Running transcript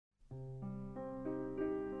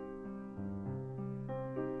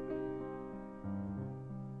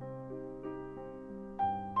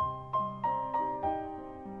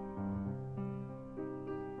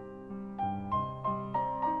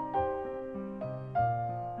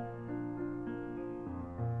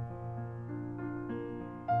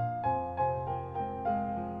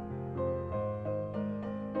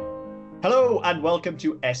Hello and welcome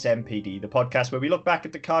to SMPD, the podcast where we look back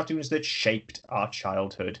at the cartoons that shaped our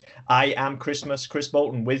childhood. I am Christmas Chris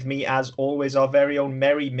Bolton. With me, as always, our very own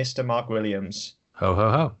merry Mr. Mark Williams. Ho,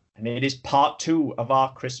 ho, ho. And it is part 2 of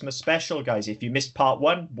our Christmas special, guys. If you missed part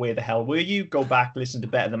 1, where the hell were you? Go back, listen to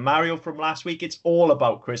Better Than Mario from last week. It's all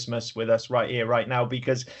about Christmas with us right here, right now,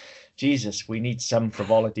 because, Jesus, we need some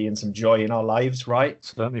frivolity and some joy in our lives, right?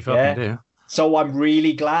 Certainly fucking do. So I'm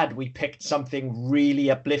really glad we picked something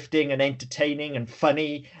really uplifting and entertaining and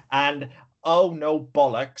funny. And oh no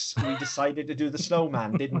bollocks, we decided to do the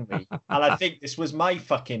Snowman, didn't we? And I think this was my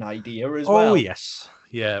fucking idea as well. Oh yes,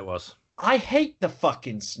 yeah, it was. I hate the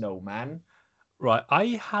fucking Snowman. Right,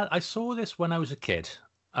 I saw this when I was a kid,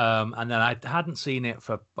 and then I hadn't seen it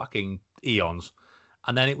for fucking eons.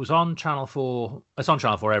 And then it was on Channel 4. It's on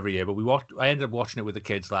Channel 4 every year, but I ended up watching it with the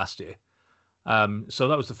kids last year. So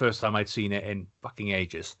that was the first time I'd seen it in fucking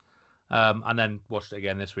ages. And then watched it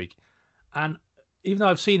again this week. And even though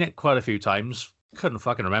I've seen it quite a few times, couldn't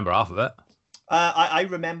fucking remember half of it. I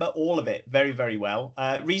remember all of it very, very well.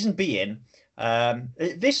 Reason being,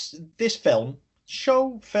 this film, it's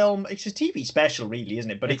a TV special, really,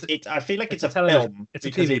 isn't it? But I feel like it's a film. It's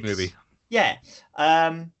a TV movie. Yeah.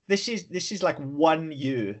 This is like 1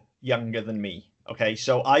 year younger than me. Okay,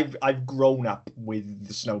 so I've grown up with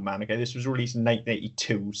the Snowman. Okay, this was released in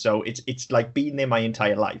 1982, so it's like been there my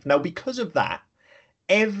entire life. Now, because of that,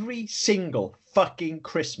 every single fucking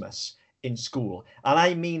Christmas in school, and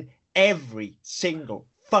I mean every single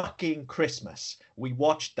fucking Christmas, we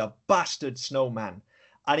watched the bastard Snowman,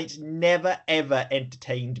 and it's never ever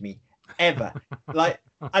entertained me ever.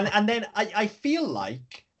 And then I feel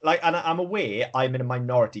like, and I'm aware I'm in a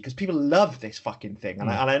minority because people love this fucking thing. And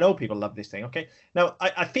I know people love this thing, okay? Now,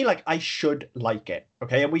 I feel like I should like it,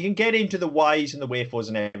 okay? And we can get into the whys and the wherefores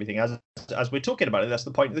and everything as we're talking about it. That's the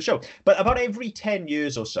point of the show. But about every 10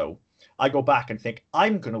 years or so, I go back and think,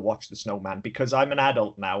 I'm going to watch The Snowman because I'm an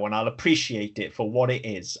adult now and I'll appreciate it for what it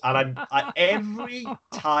is. And every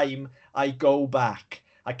time I go back,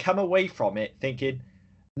 I come away from it thinking,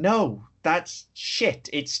 no, that's shit.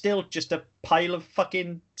 It's still just a pile of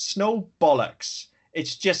fucking snow bollocks.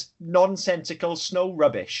 It's just nonsensical snow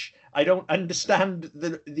rubbish. I don't understand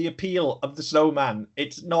the appeal of the Snowman.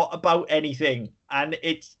 It's not about anything, and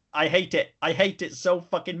I hate it. I hate it so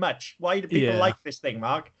fucking much. Why do people like this thing,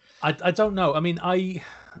 Mark? I don't know. I mean,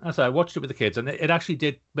 as I watched it with the kids, and it actually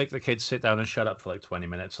did make the kids sit down and shut up for like 20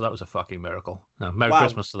 minutes. So that was a fucking miracle. No, Merry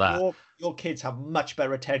Christmas to that. Your kids have much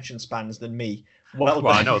better attention spans than me. Well,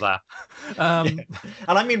 I know that. And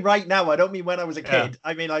I mean right now. I don't mean when I was a kid.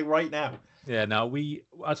 I mean like right now. Yeah, no,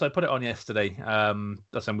 as I put it on yesterday,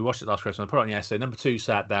 that's when we watched it last Christmas. I put it on yesterday. Number 2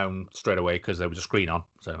 sat down straight away because there was a screen on.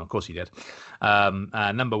 So, of course he did.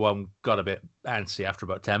 Number 1 got a bit antsy after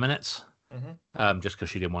about 10 minutes. Mm-hmm. Just because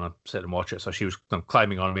she didn't want to sit and watch it. So she was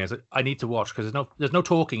climbing on me. I said, I need to watch because there's no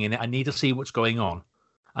talking in it. I need to see what's going on.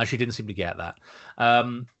 And she didn't seem to get that.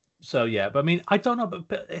 So, yeah. But I mean, I don't know.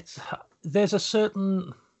 But there's a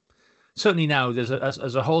certainly now there's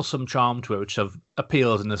a wholesome charm to it, which sort of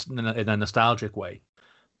appeals in a nostalgic way.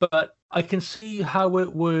 But I can see how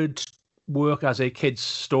it would work as a kid's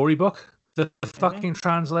storybook. The fucking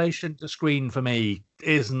translation to screen for me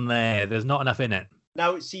isn't there. There's not enough in it.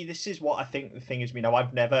 Now, see, this is what I think the thing is.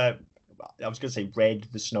 I've never, I was going to say read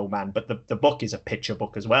The Snowman, but the book is a picture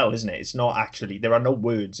book as well, isn't it? It's not actually, there are no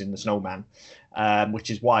words in The Snowman, which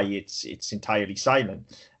is why it's entirely silent.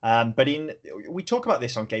 But we talk about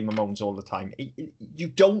this on Game of Moans all the time. You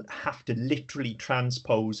don't have to literally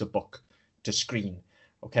transpose a book to screen.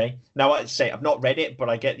 Okay. Now, I'd say I've not read it, but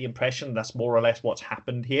I get the impression that's more or less what's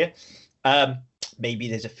happened here. Maybe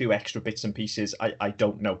there's a few extra bits and pieces. I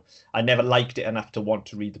don't know. I never liked it enough to want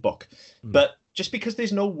to read the book. But just because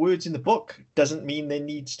there's no words in the book doesn't mean there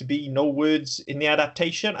needs to be no words in the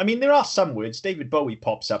adaptation. I mean, there are some words. David Bowie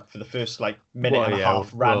pops up for the first minute and a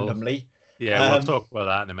half randomly. We'll talk about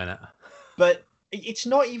that in a minute. But it's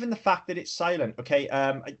not even the fact that it's silent. Okay,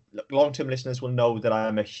 long-term listeners will know that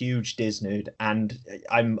I'm a huge Disney nerd, and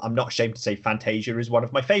I'm not ashamed to say Fantasia is one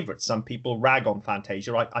of my favorites. Some people rag on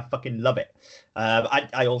Fantasia. I fucking love it.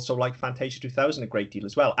 I also like Fantasia 2000 a great deal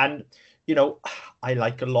as well. And I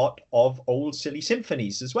like a lot of old silly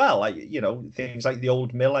symphonies as well. Things like The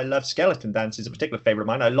Old Mill. I love Skeleton Dance is a particular favorite of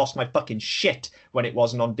mine. I lost my fucking shit when it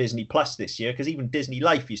wasn't on Disney Plus this year, because even Disney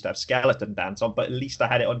Life used to have Skeleton Dance on, but at least I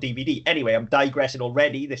had it on DVD. Anyway, I'm digressing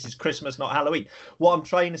already. This is Christmas, not Halloween. What I'm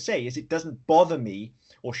trying to say is it doesn't bother me,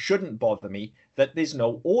 or shouldn't bother me, that there's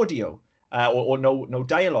no audio. Or no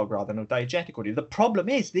dialogue, rather, no diegetic audio. The problem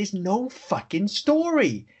is there's no fucking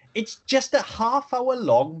story. It's just a half-hour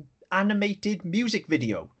long animated music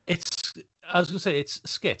video. I was going to say it's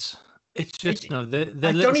skits. It's just no, I the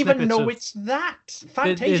little don't even snippets know of it's that.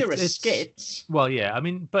 Fantasia are it's skits. well, yeah. I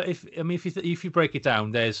mean, but if you break it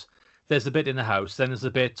down, there's the bit in the house, then there's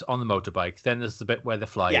the bit on the motorbike, then there's the bit where they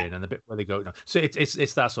fly Yeah. in, and the bit where they go. No. So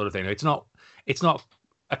it's that sort of thing. It's not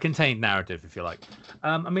a contained narrative, if you like.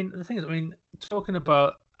 I mean, the thing is, I mean, talking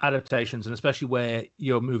about adaptations, and especially where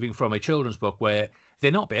you're moving from a children's book where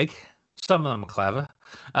they're not big, some of them are clever,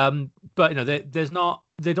 but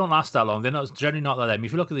they don't last that long. They're not generally not like them.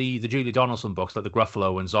 If you look at the Julie Donaldson books, like the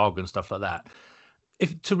Gruffalo and Zog and stuff like that,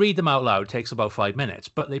 if to read them out loud takes about 5 minutes,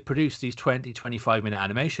 but they produce these 25-minute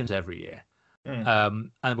animations every year,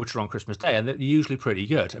 and which are on Christmas Day, and they're usually pretty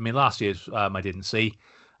good. I mean, last year's I didn't see.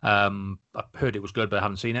 I heard it was good, but I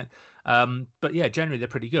haven't seen it. But yeah, generally they're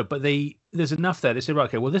pretty good. But there's enough there. They say, right,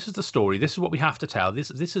 okay, well, this is the story. This is what we have to tell. This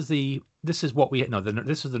is what we no.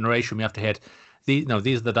 This is the narration we have to hit. These are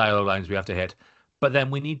the dialogue lines we have to hit. But then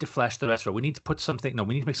we need to flesh the rest of it. We need to put something. No,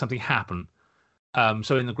 we need to make something happen.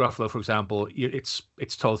 So in the Gruffalo, for example,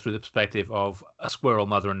 it's told through the perspective of a squirrel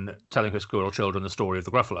mother and telling her squirrel children the story of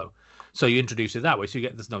the Gruffalo. So you introduce it that way. So you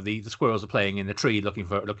get this, the squirrels are playing in the tree, looking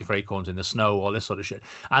for acorns in the snow, all this sort of shit.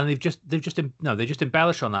 And they just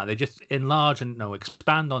embellish on that. They just enlarge and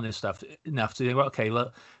expand on this stuff enough to think, well, okay,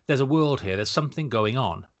 look, there's a world here. There's something going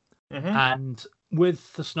on. Mm-hmm. And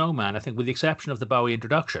with the Snowman, I think, with the exception of the Bowie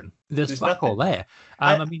introduction, there's fuck all there.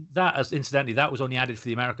 I mean, incidentally, that was only added for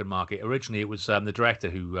the American market. Originally, it was the director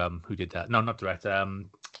who did that. No, not director.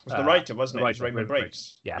 It was the writer, wasn't it? It was Raymond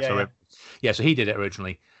Briggs. Yeah, so he did it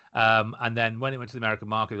originally. And then when it went to the American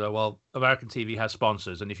market, they were, well, American TV has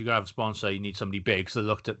sponsors, and if you're going to have a sponsor, you need somebody big. So they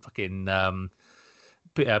looked at fucking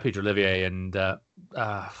Peter Olivier and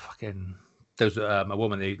fucking... There's a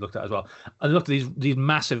woman they looked at as well, and they looked at these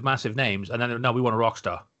massive names, and then no, we want a rock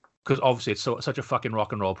star because obviously it's such a fucking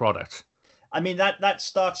rock and roll product. I mean that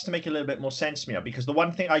starts to make a little bit more sense to me now, because the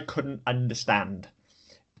one thing I couldn't understand,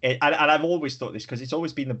 and I've always thought this because it's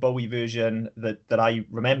always been the Bowie version that I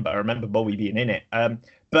remember. I remember Bowie being in it,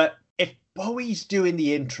 but if Bowie's doing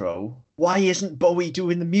the intro, why isn't Bowie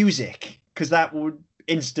doing the music? Because that would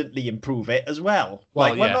instantly improve it as well.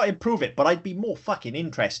 Well, not improve it, but I'd be more fucking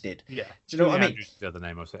interested. Yeah. Do you know what I mean? Andrews is the other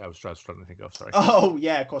name I was trying to think of. Sorry. Oh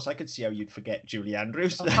yeah, of course. I could see how you'd forget Julie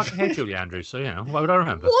Andrews. I fucking hate Julie Andrews, so why would I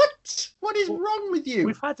remember? What is wrong with you?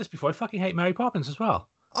 We've had this before. I fucking hate Mary Poppins as well.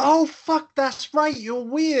 Oh fuck, that's right. You're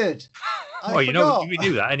weird. We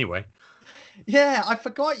do that anyway. Yeah, I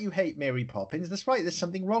forgot you hate Mary Poppins. That's right. There's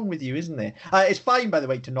something wrong with you, isn't there? It's fine, by the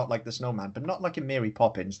way, to not like the Snowman, but not liking Mary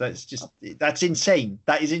Poppins. That's insane.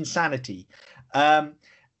 That is insanity.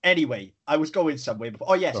 Anyway, I was going somewhere before.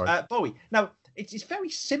 Oh yes, Bowie. Now it's very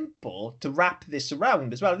simple to wrap this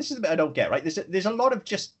around as well. This is the bit I don't get. Right, there's a lot of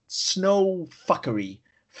just snow fuckery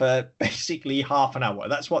for basically half an hour.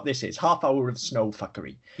 That's what this is. Half hour of snow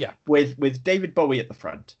fuckery. Yeah. With David Bowie at the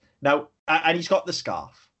front. Now, and he's got the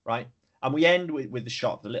scarf, right? And we end with the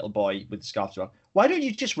shot of the little boy with the scarf around. Why don't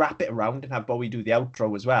you just wrap it around and have Bowie do the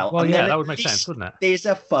outro as well? Well, that would make sense, wouldn't it? There's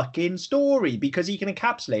a fucking story, because he can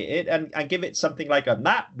encapsulate it and give it something like, and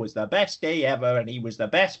that was the best day ever, and he was the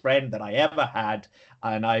best friend that I ever had,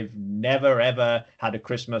 and I've never, ever had a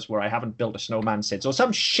Christmas where I haven't built a snowman since, or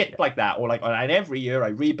some shit like that. Or like, and every year I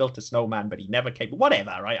rebuilt a snowman, but he never came.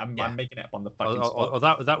 Whatever, right? I'm making it up on the fucking spot. Or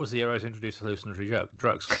that was the year I was introduced to hallucinatory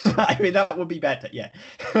drugs. I mean, that would be better, yeah.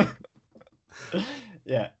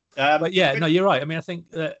 Yeah. But yeah, no, you're right. I mean, I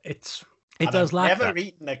think that it does lack. I've never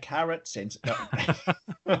eaten a carrot since. No.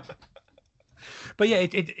 But yeah,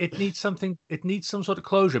 it needs something. It needs some sort of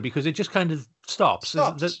closure, because it just kind of stops.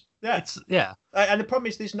 Yeah. And the problem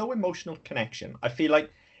is there's no emotional connection. I feel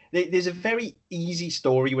like there's a very easy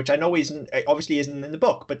story, which I know obviously isn't in the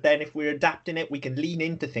book, but then if we're adapting it, we can lean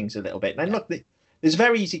into things a little bit. And look, there's a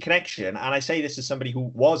very easy connection, and I say this as somebody who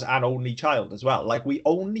was an only child as well. Like, we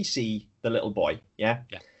only see the little boy, yeah?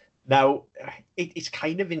 Now, it's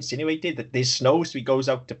kind of insinuated that there's snow, so he goes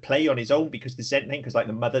out to play on his own, because there's anything, because like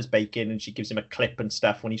the mother's baking and she gives him a clip and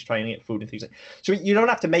stuff when he's trying to get food and things like that. So you don't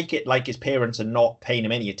have to make it like his parents are not paying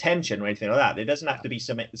him any attention or anything like that. There doesn't have to be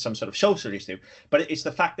some sort of social issue, but it's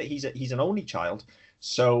the fact that he's an only child,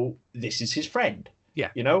 so this is his friend. Yeah,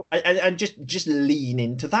 and just lean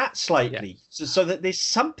into that slightly, so that there's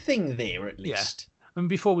something there at least. Yeah. And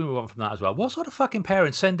before we move on from that as well, what sort of fucking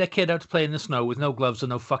parents send their kid out to play in the snow with no gloves and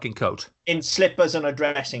no fucking coat? In slippers and a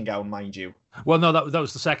dressing gown, mind you. Well, no, that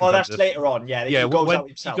was the second. Oh, that's later on. Yeah, he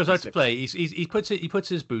goes out to play. He puts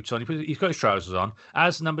his boots on. He's got his trousers on.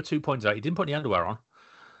 As number 2 points out, he didn't put any underwear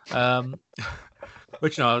on.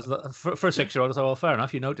 Which, for a 6-year-old, I thought, well, fair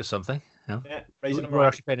enough. You noticed something. Yeah, raising them we're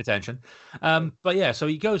actually paying attention. But yeah, so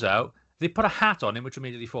he goes out. They put a hat on him, which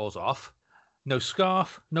immediately falls off. no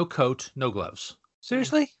scarf, no coat, no gloves.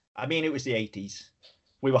 Seriously? I mean, it was the 80s.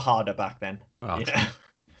 We were harder back then. Oh, You know?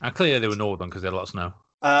 And clearly they were northern because they had a lot of snow.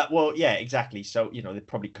 Well, yeah, exactly. So, they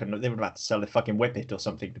probably couldn't. They would have had to sell the fucking whippet or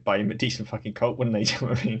something to buy him a decent fucking coat, wouldn't they? Do you know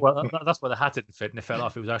what I mean? Well, that's why the hat didn't fit and it fell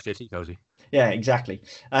off. It was actually a tea cozy. Yeah, exactly.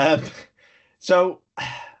 So,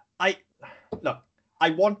 I look. I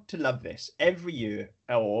want to love this every year,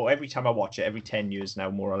 or every time I watch it, every 10 years now,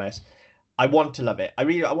 more or less. I want to love it. I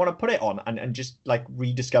want to put it on and just like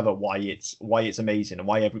rediscover why it's amazing and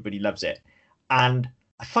why everybody loves it. And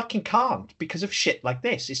I fucking can't because of shit like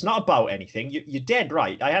this. It's not about anything. You're dead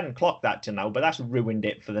right. I hadn't clocked that to now, but that's ruined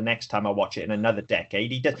it for the next time I watch it in another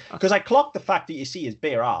decade. He does, because I clocked the fact that you see his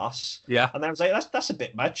bare ass. Yeah. And then I was like, that's a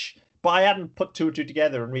bit much. But I hadn't put two and two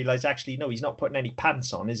together and realized actually, no, he's not putting any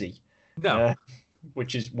pants on, is he? No.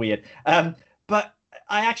 Which is weird. But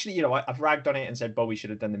I actually, I've ragged on it and said Bowie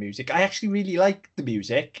should have done the music. I actually really like the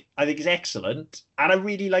music. I think it's excellent. And I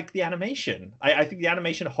really like the animation. I think the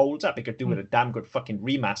animation holds up. It could do with a damn good fucking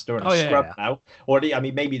remaster and a scrub now. Or,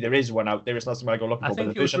 maybe there is one out there. It's not something I go looking for. I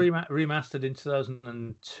think it was remastered in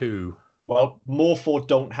 2002. Well, Morpho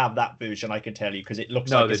don't have that version, I can tell you, because it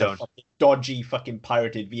looks like it's a fucking dodgy, fucking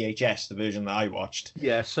pirated VHS, the version that I watched.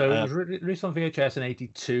 Yeah, so it was released on VHS in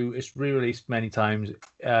 82. It's re-released many times.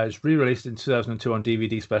 It's re-released in 2002 on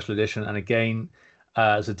DVD Special Edition, and again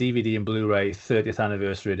as a DVD and Blu-ray 30th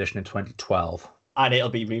Anniversary Edition in 2012. And it'll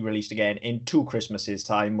be re-released again in 2 Christmases'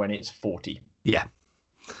 time when it's 40. Yeah.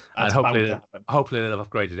 That's and hopefully they'll have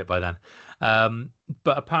upgraded it by then.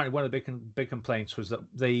 But apparently one of the big complaints was that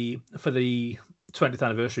for the 20th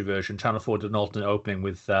anniversary version, Channel 4 did an alternate opening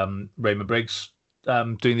with Raymond Briggs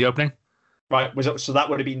doing the opening. Right. So that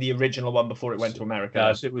would have been the original one before it went to America.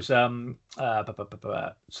 Yes, it was celebrate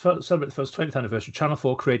the first 20th anniversary. Channel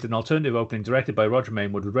 4 created an alternative opening directed by Roger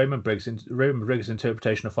Mainwood with Raymond Briggs'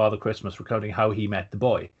 interpretation of Father Christmas, recounting how he met the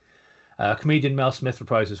boy. Comedian Mel Smith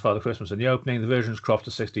reprises Father Christmas in the opening. The version is cropped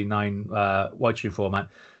to 16:9 widescreen format.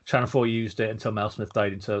 Channel 4 used it until Mel Smith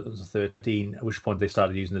died in 2013, at which point they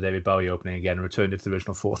started using the David Bowie opening again and returned it to the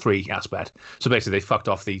original 4:3 aspect. So basically, they fucked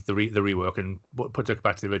off the rework and took it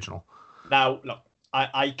back to the original. Now, look,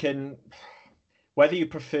 I can... Whether you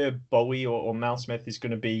prefer Bowie or Mel Smith is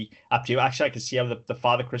going to be up to you. Actually, I can see how the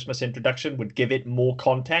Father Christmas introduction would give it more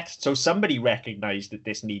context. So somebody recognized that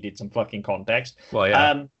this needed some fucking context. Well,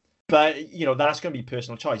 yeah. But, that's going to be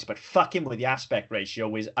personal choice. But fucking with the aspect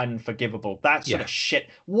ratio is unforgivable. That sort of shit.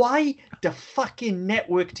 Why do fucking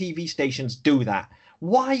network TV stations do that?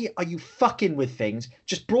 Why are you fucking with things?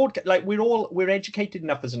 Just broadcast. Like, we're educated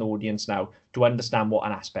enough as an audience now to understand what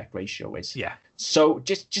an aspect ratio is. Yeah. So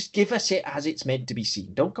just give us it as it's meant to be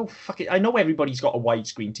seen. Don't go fucking... I know everybody's got a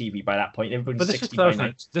widescreen TV by that point. Everybody's 60 by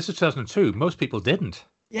 9. This is 2002. Most people didn't.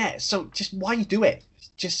 Yeah, so just why do it?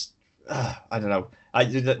 Just... I don't know.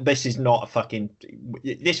 This is not a fucking...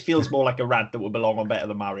 This feels more like a rant that would belong on Better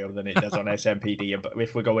Than Mario than it does on SMPD,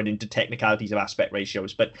 if we're going into technicalities of aspect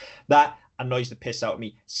ratios. But that annoys the piss out of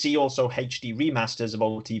me. See also HD remasters of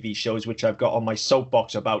old TV shows, which I've got on my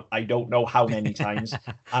soapbox about I don't know how many times.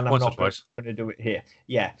 And I'm not going to do it here.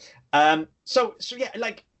 Yeah. So yeah,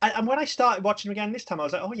 like... And when I started watching again this time, I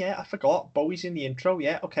was like, oh, yeah, I forgot. Bowie's in the intro.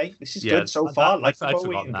 Yeah, okay. This is good so far. I'd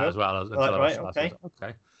forgotten that as well. Right, okay.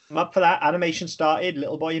 I'm up for that. Animation started,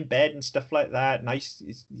 little boy in bed and stuff like that. Nice.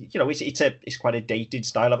 It's quite a dated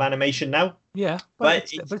style of animation now. Yeah,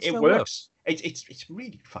 but it works. It's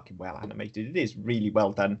really fucking well animated. It is really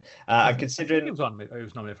well done. And considering it was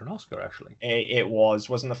nominated for an Oscar, actually. It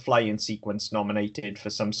wasn't the flying sequence nominated for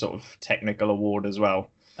some sort of technical award as well?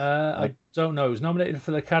 I don't know. It was nominated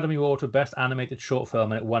for the Academy Award for Best Animated Short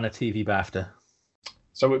Film, and it won a TV BAFTA.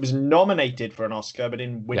 So it was nominated for an Oscar, but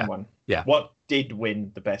didn't win one. Yeah. What did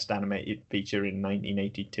win the Best Animated Feature in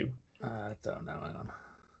 1982? I don't know. Hang on.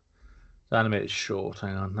 It's animated short.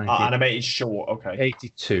 Hang on. Animated short. Okay.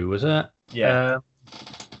 82 was it? Yeah.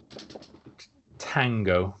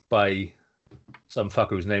 Tango by some fucker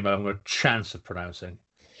whose name I haven't got a chance of pronouncing.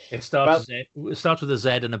 It starts with a Z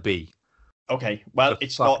and a B. Okay. Well,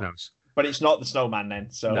 it's not. Knows. But it's not the Snowman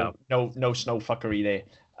then. So no snow fuckery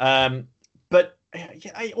there. But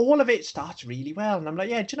all of it starts really well, and I'm like,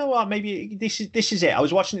 yeah, do you know what? Maybe this is it. I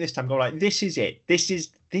was watching it this time, going like, this is it. This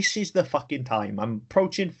is the fucking time. I'm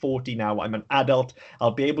approaching 40 now. I'm an adult.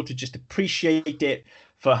 I'll be able to just appreciate it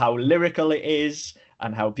for how lyrical it is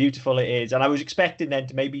and how beautiful it is. And I was expecting then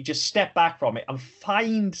to maybe just step back from it and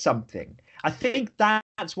find something. I think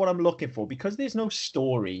that's what I'm looking for, because there's no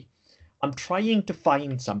story. I'm trying to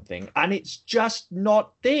find something, and it's just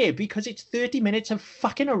not there, because it's 30 minutes of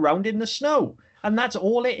fucking around in the snow, and that's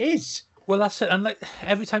all it is. Well, that's it. And like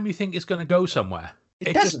every time you think it's going to go somewhere,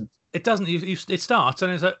 it doesn't. it doesn't. It starts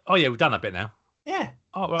and it's like, oh yeah, we've done that bit now. Yeah.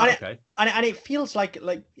 Oh right, okay. And it feels like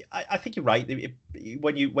I think you're right.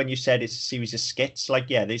 When you said it's a series of skits, like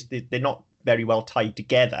yeah, they're not very well tied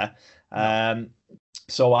together. No.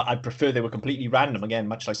 So I prefer they were completely random again,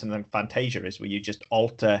 much like something like Fantasia is, where you just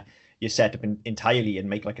alter your setup entirely and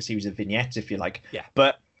make like a series of vignettes, if you like. Yeah.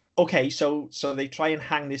 But okay, so they try and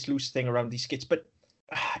hang this loose thing around these skits, but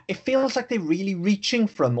it feels like they're really reaching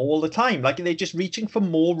for them all the time. Like they're just reaching for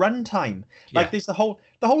more runtime. Like there's the whole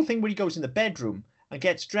thing where he goes in the bedroom and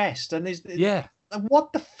gets dressed, and there's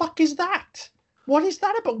what the fuck is that? What is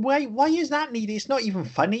that about? Why is that needed? It's not even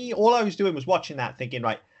funny. All I was doing was watching that, thinking,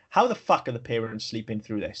 right, how the fuck are the parents sleeping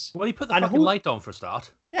through this? Well, he put the fucking light on for a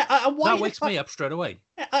start. Yeah, and why that wakes me up straight away.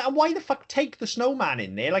 Yeah, and why the fuck take the snowman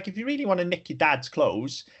in there? Like, if you really want to nick your dad's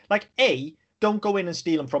clothes, like, don't go in and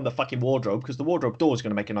steal them from the fucking wardrobe, because the wardrobe door is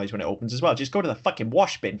going to make a noise when it opens as well. Just go to the fucking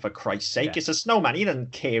wash bin, for Christ's sake. Yeah. It's a snowman. He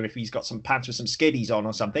doesn't care if he's got some pants with some skiddies on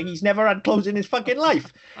or something. He's never had clothes in his fucking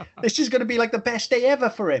life. This is going to be like the best day ever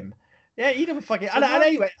for him. Yeah, he don't fucking. And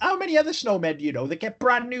anyway, how many other snowmen do you know that get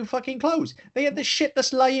brand new fucking clothes? They have the shit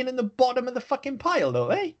that's lying in the bottom of the fucking pile, don't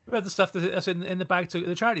they? We have the stuff that's in the bag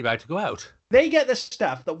the charity bag to go out. They get the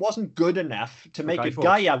stuff that wasn't good enough to make a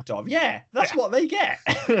guy out of. Yeah, that's what they get.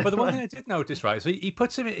 But the one thing I did notice, right? So he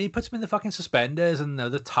puts him in the fucking suspenders and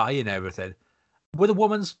the tie and everything, with a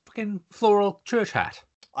woman's fucking floral church hat.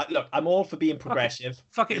 Look, I'm all for being progressive.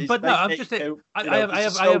 Fucking, but no, I'm just.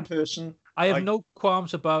 I have no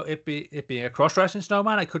qualms about it being a cross-dressing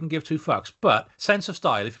snowman. I couldn't give two fucks. But sense of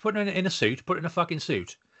style. If you put it in a suit, put it in a fucking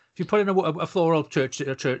suit. If you put in a floral church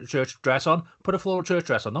dress on, put a floral church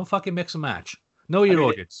dress on. Don't fucking mix and match. Know your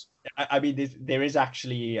audience. I mean, there is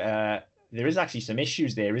actually some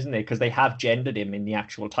issues there, isn't there? Because they have gendered him in the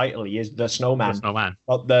actual title. He is the snowman. The snowman.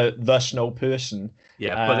 Not the snow person.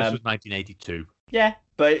 Yeah, but this was 1982. Yeah,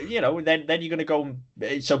 but then you're going to go.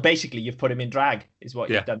 So basically, you've put him in drag, is what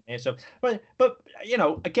you've done there. So, but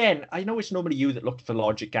again, I know it's normally you that looked for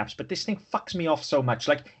logic gaps, but this thing fucks me off so much.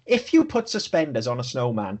 Like, if you put suspenders on a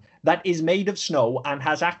snowman that is made of snow and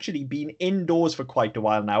has actually been indoors for quite a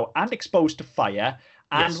while now and exposed to fire,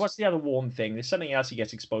 and what's the other warm thing? There's something else he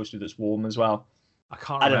gets exposed to that's warm as well. I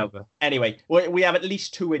can't remember. Know. Anyway, we have at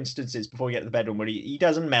least two instances before we get to the bedroom where he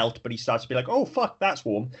doesn't melt, but he starts to be like, oh, fuck, that's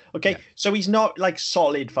warm. Okay, so he's not like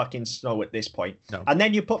solid fucking snow at this point. No. And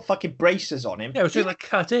then you put fucking braces on him. Yeah, it was just like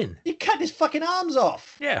cut in. You cut his fucking arms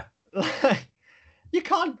off. Yeah. You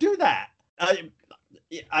can't do that.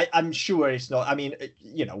 I'm sure it's not. I mean,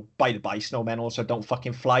 by the by, snowmen also don't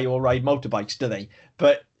fucking fly or ride motorbikes, do they?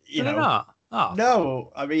 But, you know. Not. Oh.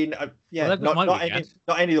 No, I mean, well, not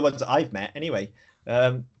any of the ones that I've met, anyway.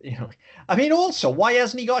 I mean, also, why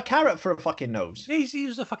hasn't he got a carrot for a fucking nose? He's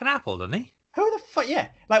used a fucking apple, doesn't he? Who the fuck? Yeah,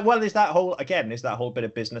 like, well, there's that whole bit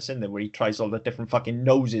of business in there where he tries all the different fucking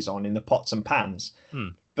noses on in the pots and pans.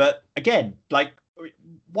 But again, like,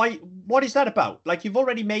 why? What is that about? Like, you've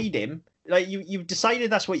already made him. Like, you've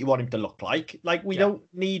decided that's what you want him to look like. Like, we don't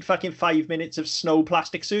need fucking 5 minutes of snow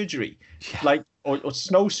plastic surgery. Like, or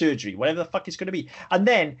snow surgery, whatever the fuck it's going to be. And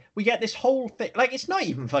then we get this whole thing. Like, it's not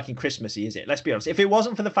even fucking Christmassy, is it? Let's be honest. If it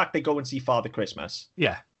wasn't for the fact they go and see Father Christmas.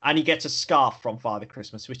 Yeah. And he gets a scarf from Father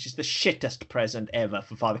Christmas, which is the shittest present ever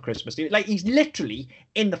for Father Christmas. Like, he's literally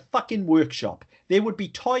in the fucking workshop. There would be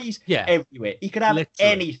toys everywhere. He could have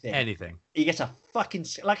anything. Anything. He gets a fucking...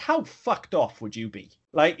 Like, how fucked off would you be?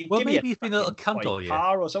 Like, well, maybe he's been a little cunt all year.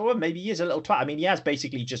 Car or so. Well, maybe he is a little twat. I mean, he has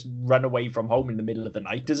basically just run away from home in the middle of the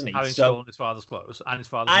night, doesn't he? Having stolen his father's clothes and his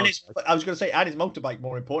father's motorbike. I was going to say, and his motorbike,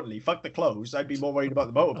 more importantly. Fuck the clothes. I'd be more worried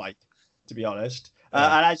about the motorbike, to be honest.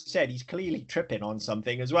 And as you said, he's clearly tripping on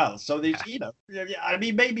something as well. So there's, I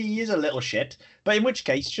mean, maybe he is a little shit, but in which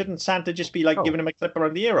case, shouldn't Santa just be like giving him a clip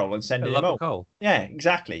around the ear hole and sending him home? Yeah,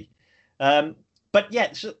 exactly. But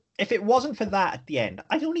yeah, so if it wasn't for that at the end,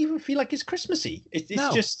 I don't even feel like it's Christmassy. It's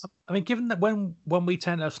just. I mean, given that when we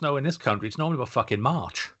tend to have snow in this country, it's normally about fucking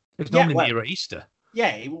March. It's normally near Easter.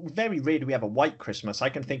 Yeah, very rare do we have a white Christmas. I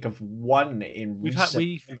can think of one in We've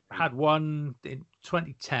had one in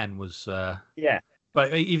 2010 was. Yeah.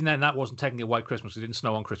 But even then, that wasn't technically a white Christmas. It didn't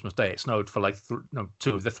snow on Christmas Day. It snowed for like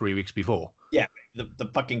 2 of the 3 weeks before. Yeah, the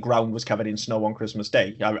fucking ground was covered in snow on Christmas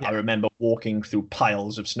Day. I remember walking through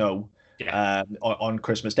piles of snow on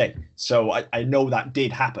Christmas Day. So I know that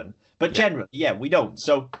did happen. But generally, we don't.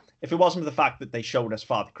 So if it wasn't for the fact that they showed us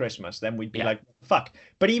Father Christmas, then we'd be like, fuck.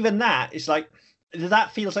 But even that, it's like,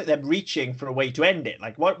 that feels like them reaching for a way to end it.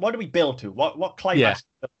 Like, what do we build to? What climax?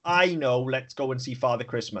 I know, let's go and see Father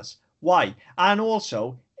Christmas. Why? And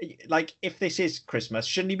also, like, if this is Christmas,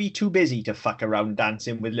 shouldn't he be too busy to fuck around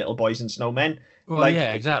dancing with little boys and snowmen? Well, Like,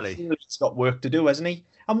 yeah, exactly. he's got work to do, hasn't he?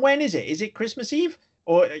 And when is it? Is it Christmas Eve?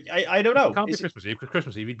 Or I don't It know. can't be Is it? Christmas Eve because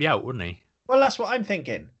Christmas Eve he'd be out, wouldn't he? Well, that's what I'm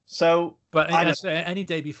thinking. So But I I don't. say any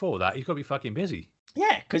day before that, he's got to be fucking busy.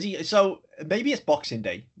 Yeah, because he. So maybe it's Boxing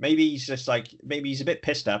Day. Maybe he's just like, maybe he's a bit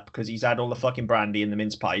pissed up because he's had all the fucking brandy and the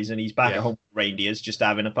mince pies, and he's back Yeah. at home with reindeers, just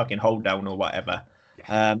having a fucking hold down or whatever.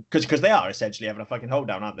 Yeah. Because they are essentially having a fucking hold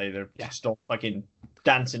down, aren't they? They're Yeah. still fucking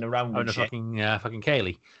dancing around Oh, and no, shit. fucking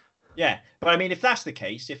Kaylee. Yeah, but I mean, if that's the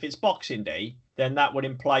case, if it's Boxing Day, then that would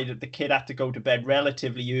imply that the kid had to go to bed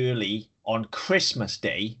relatively early on Christmas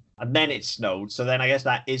Day, and then it snowed. So then I guess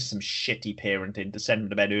that is some shitty parenting to send him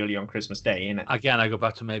to bed early on Christmas Day, isn't it? Again, I go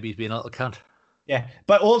back to maybe he's being a little cunt. Yeah,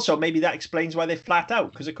 but also maybe that explains why they're flat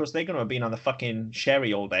out, because of course they're going to have been on the fucking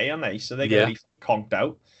sherry all day, aren't they? So they're going to be conked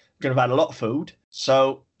out, going to have had a lot of food.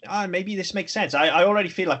 So maybe this makes sense. I already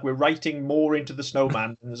feel like we're writing more into the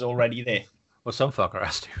snowman than is already there. Well, some fucker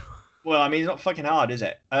has to. Well, I mean, it's not fucking hard, is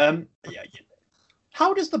it? Yeah.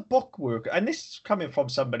 How does the book work? And this is coming from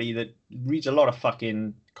somebody that reads a lot of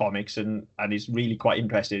fucking comics and is really quite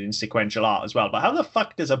interested in sequential art as well. But how the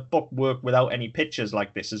fuck does a book work without any pictures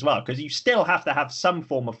like this as well? Because you still have to have some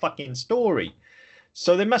form of fucking story.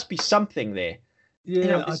 So there must be something there.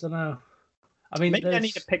 Yeah, I don't know. I mean, maybe I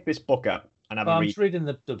need to pick this book up and have a I'm read. just reading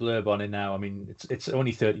the blurb on it now. I mean, it's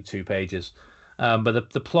only 32 pages.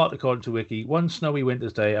 But the plot, according to Wiki, one snowy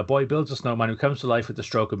winter's day, a boy builds a snowman who comes to life at the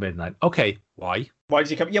stroke of midnight. Okay, why? Why does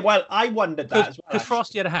he come? Yeah, well, I wondered that as well. Because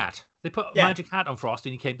Frosty had a hat. They put a magic hat on Frosty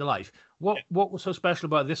and he came to life. What was so special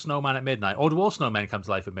about this snowman at midnight? Or do all snowmen come to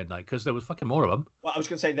life at midnight? Because there was fucking more of them. Well, I was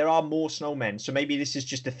going to say there are more snowmen, so maybe this is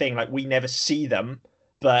just a thing. Like, we never see them,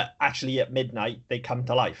 but actually at midnight they come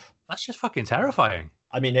to life. That's just fucking terrifying.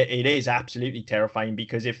 I mean, it is absolutely terrifying,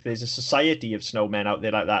 because if there's a society of snowmen out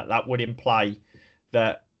there like that, that would imply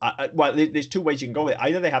that, well, there's two ways you can go with it.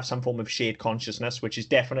 Either they have some form of shared consciousness, which is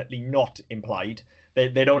definitely not implied. They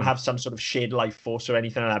don't have some sort of shared life force or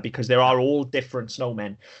anything like that, because there are all different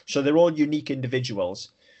snowmen. So they're all unique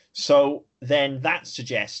individuals. So then that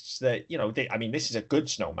suggests that, I mean, this is a good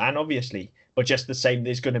snowman, obviously, but just the same,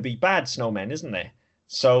 there's going to be bad snowmen, isn't there?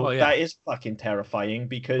 So that is fucking terrifying,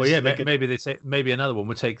 because... Well, yeah, maybe they say maybe another one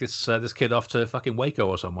would take this kid off to fucking Waco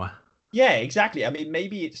or somewhere. Yeah, exactly. I mean,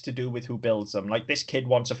 maybe it's to do with who builds them. Like, this kid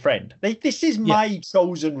wants a friend. This is my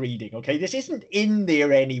chosen reading, okay? This isn't in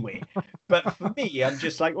there anyway. But for me, I'm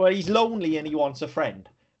just like, well, he's lonely and he wants a friend.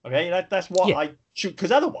 Okay, that's what I choose.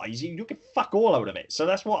 Because otherwise, you get fuck all out of it. So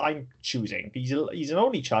that's what I'm choosing. He's an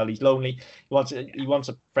only child. He's lonely. He wants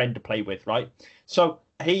a friend to play with, right? So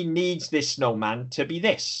he needs this snowman to be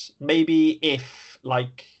this. Maybe if,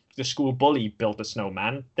 like, the school bully built a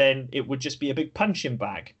snowman, then it would just be a big punching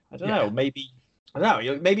bag. I don't know. Maybe I don't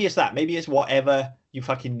know. Maybe it's that. Maybe it's whatever you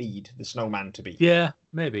fucking need the snowman to be. Yeah,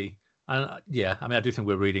 maybe. And I mean, I do think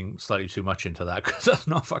we're reading slightly too much into that, because that's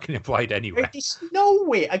not fucking implied anywhere. It's no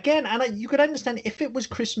way. Again, and you could understand if it was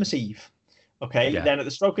Christmas Eve. Okay, then at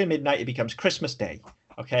the stroke of midnight it becomes Christmas Day.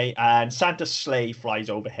 Okay, and Santa's sleigh flies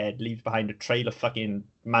overhead, leaves behind a trail of fucking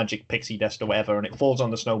magic pixie dust or whatever, and it falls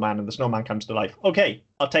on the snowman, and the snowman comes to life. Okay,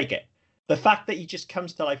 I'll take it. The fact that he just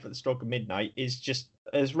comes to life at the stroke of midnight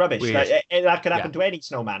is rubbish. That could happen to any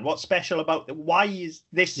snowman. What's special about why is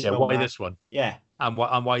this? Yeah, snowman? why this one? Yeah, and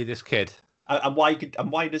why this kid? And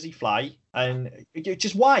why does he fly? And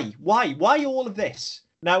just why all of this?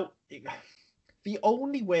 Now, the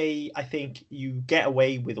only way I think you get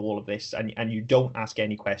away with all of this and you don't ask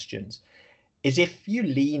any questions is if you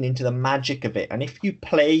lean into the magic of it, and if you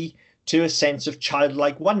play to a sense of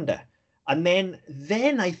childlike wonder. And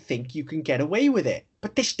then I think you can get away with it.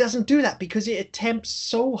 But this doesn't do that, because it attempts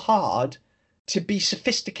so hard to be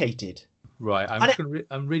sophisticated. Right.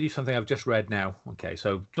 I'm reading something I've just read now. Okay,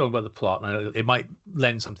 so talking about the plot, and it might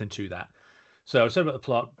lend something to that. So I said about the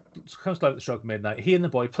plot. It comes to life at the stroke of midnight. He and the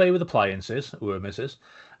boy play with appliances, or misses,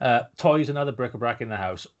 toys and other bric-a-brac in the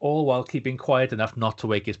house, all while keeping quiet enough not to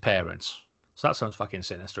wake his parents. So that sounds fucking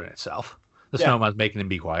sinister in itself. The snowman's making him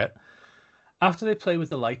be quiet. After they play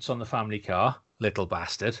with the lights on the family car, little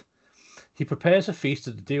bastard, he prepares a feast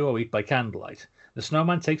that the duo eat by candlelight. The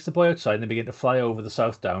snowman takes the boy outside and they begin to fly over the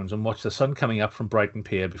South Downs and watch the sun coming up from Brighton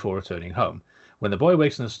Pier before returning home. When the boy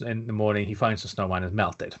wakes in the morning, he finds the snowman has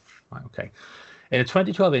melted. Right, okay. In a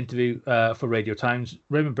 2012 interview for Radio Times,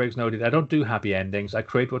 Raymond Briggs noted, "I don't do happy endings. I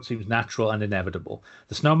create what seems natural and inevitable.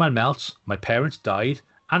 The snowman melts, my parents died,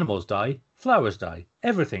 animals die, flowers die,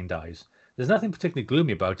 everything dies. There's nothing particularly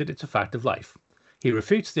gloomy about it. It's a fact of life." He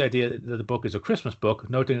refutes the idea that the book is a Christmas book,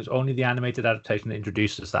 noting it's only the animated adaptation that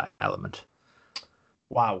introduces that element.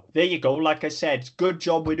 Wow, there you go. Like I said, good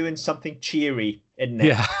job we're doing something cheery in there.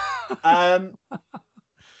 Yeah. Um,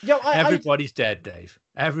 yo, Everybody's dead, Dave.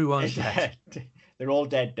 Everyone's dead. yeah, they're all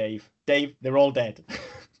dead, Dave. Dave, they're all dead.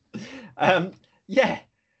 um, yeah,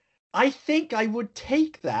 I think I would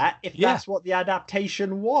take that if Yeah. that's what the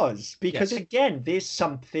adaptation was, because Yes. again, there's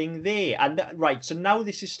something there. And right, so now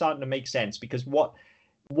this is starting to make sense because what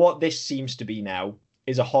this seems to be now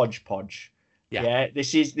is a hodgepodge. Yeah. Yeah,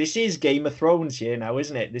 this is Game of Thrones here now,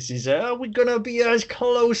 isn't it? This is we're gonna be as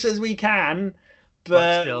close as we can, But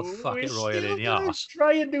but still fuck we're it royally still in the gonna arse.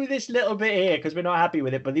 try and do this little bit here because we're not happy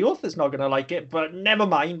with it. But the author's not gonna like it. But never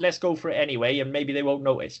mind, let's go for it anyway, and maybe they won't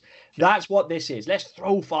notice. Yeah. That's what this is. Let's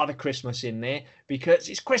throw Father Christmas in there because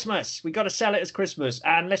it's Christmas. We got to sell it as Christmas,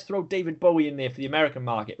 and let's throw David Bowie in there for the American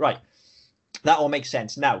market. Right, that all makes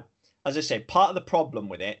sense. Now, as I said, part of the problem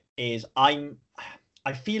with it is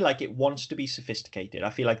I feel like it wants to be sophisticated. I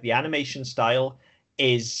feel like the animation style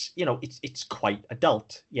is, it's quite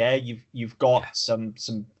adult. Yeah, you've got some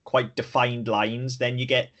quite defined lines. Then you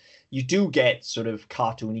do get sort of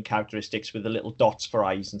cartoony characteristics with the little dots for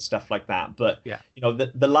eyes and stuff like that. But Yeah.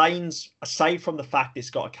 the lines, aside from the fact it's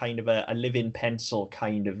got a kind of a live-in pencil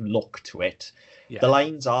kind of look to it, Yeah. the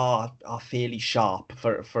lines are fairly sharp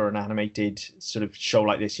for an animated sort of show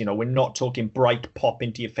like this. We're not talking bright pop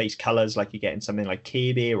into your face colors like you get in something like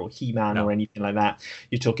Care Bear or He-Man No. or anything like that.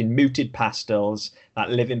 You're talking muted pastels, that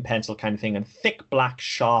live-in pencil kind of thing, and thick black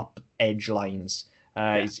sharp edge lines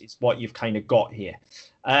is what you've kind of got here.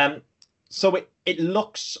 So it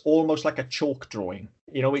looks almost like a chalk drawing.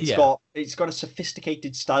 It's got a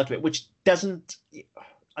sophisticated style to it, which doesn't,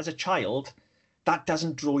 as a child, that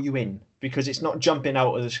doesn't draw you in because it's not jumping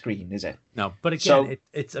out of the screen, is it? No, but again,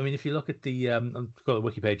 it's. I mean, if you look at the, I've got the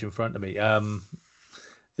wiki page in front of me. I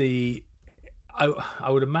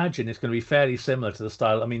would imagine it's going to be fairly similar to the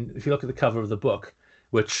style. I mean, if you look at the cover of the book,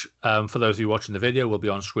 which for those of you watching the video will be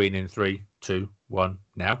on screen in 3, 2, 1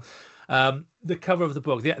 now. The cover of the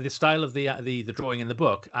book, the style of the drawing in the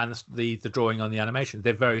book and the drawing on the animation,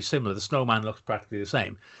 they're very similar. The snowman looks practically the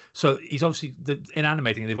same. So he's obviously in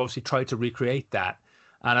animating, they've obviously tried to recreate that.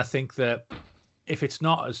 And I think that if it's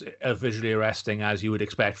not as visually arresting as you would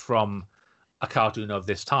expect from a cartoon of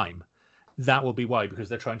this time, that will be why, because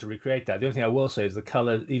they're trying to recreate that. The only thing I will say is the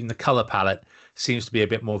color, even the color palette, seems to be a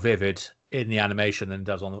bit more vivid in the animation than it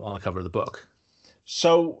does on the cover of the book.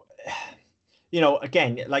 So,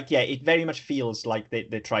 again, it very much feels like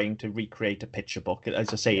they're trying to recreate a picture book.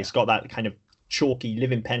 As I say, it's got that kind of chalky,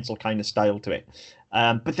 living pencil kind of style to it.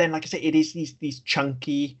 But then, like I say, it is these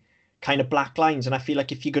chunky kind of black lines, and I feel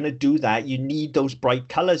like if you're going to do that, you need those bright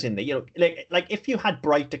colors in there. Like if you had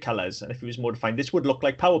brighter colors and if it was more defined, this would look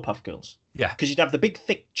like Powerpuff Girls. Yeah, because you'd have the big,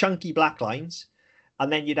 thick, chunky black lines,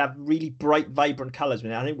 and then you'd have really bright, vibrant colors,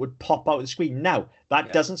 and it would pop out of the screen. Now,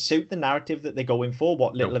 that doesn't suit the narrative that they're going for,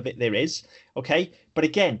 what little of it there is, okay? But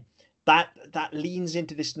again, that leans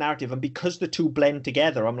into this narrative, and because the two blend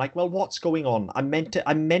together, I'm like, well, what's going on? I meant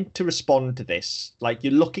to respond to this. Like,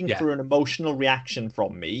 you're looking for an emotional reaction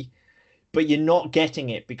from me, but you're not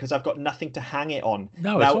getting it because I've got nothing to hang it on.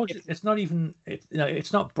 No, now, it's not even.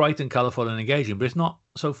 It's not bright and colourful and engaging, but it's not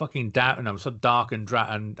so fucking down. So dark and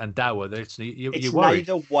dour that you're worried.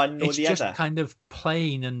 Neither one nor the other. It's just kind of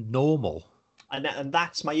plain and normal. And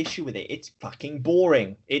that's my issue with it. It's fucking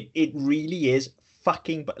boring. It really is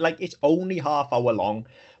fucking. Like, it's only half hour long,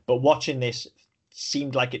 but watching this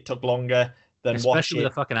seemed like it took longer than especially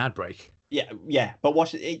with a fucking ad break. Yeah.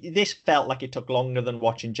 But this felt like it took longer than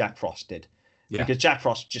watching Jack Frost did. Yeah. Because Jack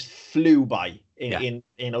Frost just flew by in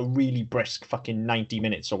a really brisk fucking 90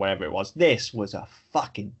 minutes or whatever it was. This was a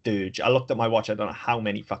fucking dirge. I looked at my watch, I don't know how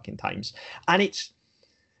many fucking times. And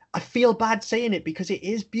I feel bad saying it because it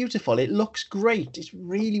is beautiful. It looks great. It's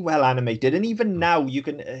really well animated. And even now you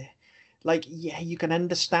can, you can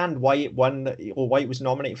understand why it won or why it was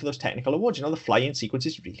nominated for those technical awards. The flying sequence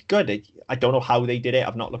is really good. I don't know how they did it.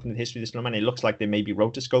 I've not looked at the history of this Snowman. It looks like there may be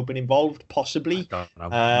rotoscoping involved, possibly. I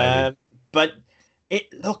don't know, but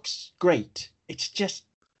it looks great. It's just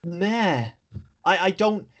meh. I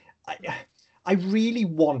really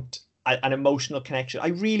want an emotional connection. I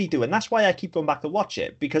really do, and that's why I keep going back to watch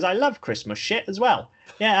it, because I love Christmas shit as well.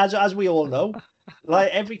 Yeah, as we all know, like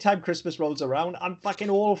every time Christmas rolls around, I'm fucking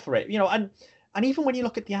all for it. And even when you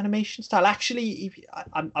look at the animation style, actually,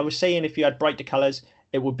 I was saying if you had brighter colors,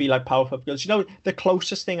 it would be like Powerpuff Girls. The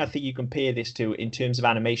closest thing I think you compare this to in terms of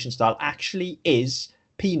animation style actually is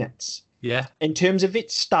Peanuts. Yeah. In terms of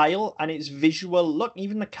its style and its visual look,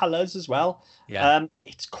 even the colors as well. Yeah.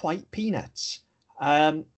 It's quite Peanuts.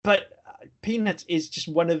 But Peanuts is just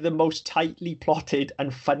one of the most tightly plotted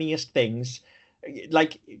and funniest things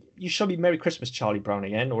like you showed me Merry Christmas, Charlie Brown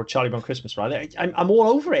again, or Charlie Brown Christmas rather. I'm all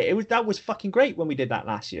over it. That was fucking great when we did that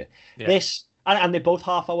last year. Yeah. This and they're both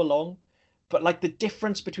half hour long, but like the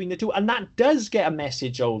difference between the two, and that does get a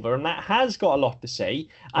message over, and that has got a lot to say,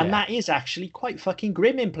 and that is actually quite fucking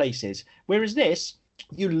grim in places. Whereas this,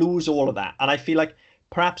 you lose all of that, and I feel like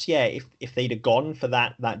perhaps if they'd have gone for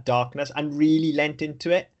that darkness and really lent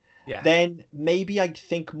into it, then maybe I'd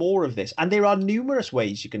think more of this. And there are numerous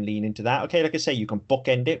ways you can lean into that. Okay, like I say, you can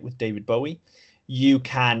bookend it with David Bowie. You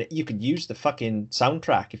can use the fucking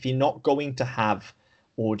soundtrack. If you're not going to have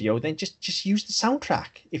audio, then just use the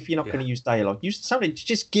soundtrack. If you're not going to use dialogue, use the soundtrack.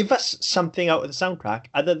 Just give us something out of the soundtrack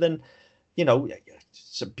other than,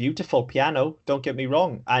 it's a beautiful piano, don't get me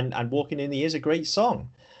wrong, and Walking in the Year is a great song,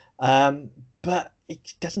 but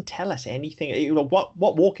it doesn't tell us anything. What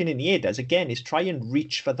Walking in the Year does again is try and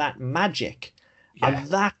reach for that magic, and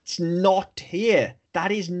that's not here.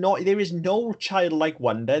 That is not. There is no childlike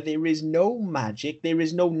wonder. There is no magic. There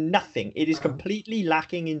is no nothing. It is completely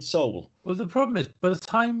lacking in soul. Well, the problem is, by the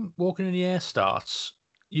time Walking in the Air starts,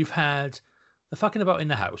 you've had the fucking about in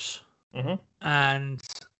the house, and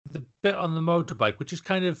the bit on the motorbike, which is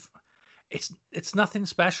kind of, it's nothing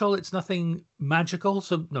special. It's nothing magical.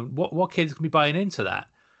 So, no, what kids can be buying into that?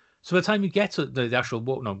 So by the time you get to the actual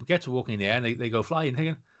get to Walking in the Air, and they go flying,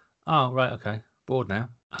 thinking, oh right, okay, bored now,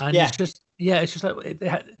 and it's just. Yeah, it's just like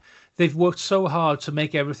they've worked so hard to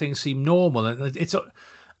make everything seem normal, and it's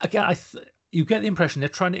again. You get the impression they're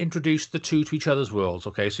trying to introduce the two to each other's worlds.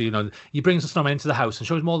 Okay, so you bring the snowman into the house and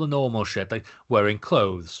shows them all the normal shit, like wearing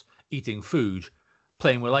clothes, eating food,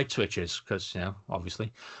 playing with light switches, because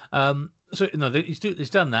obviously. So he's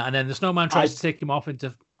done that, and then the snowman tries to take him off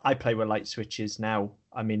into. I play with light switches now.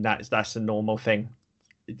 I mean that's a normal thing.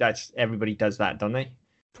 Everybody does that, don't they?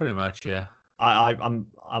 Pretty much, yeah. I'm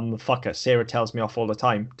a fucker. Sarah tells me off all the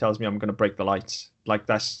time. Tells me I'm going to break the lights. Like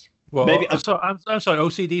that's maybe. I'm sorry.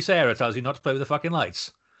 OCD Sarah tells you not to play with the fucking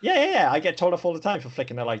lights. Yeah. I get told off all the time for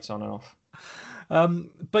flicking the lights on and off.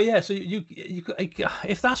 But yeah, so you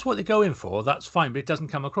if that's what they're going for, that's fine. But it doesn't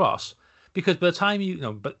come across because by the time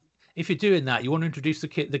but if you're doing that, you want to introduce the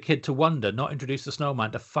kid to wonder, not introduce the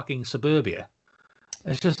snowman to fucking suburbia.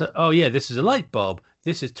 It's just this is a light bulb.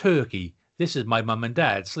 This is turkey. This is my mum and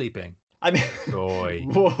dad sleeping. I mean,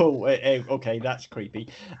 whoa, okay, that's creepy.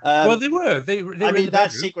 Well, they were. I mean,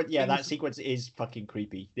 that sequence, that sequence is fucking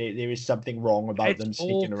creepy. There is something wrong about them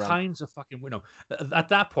sneaking around. All kinds of fucking, At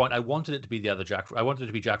that point, I wanted it to be the other Jack. I wanted it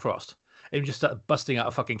to be Jack Frost. And just started busting out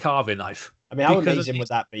a fucking carving knife. I mean, how amazing would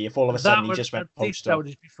that be if all of a sudden he just went postal? That would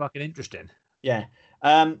just be fucking interesting. Yeah.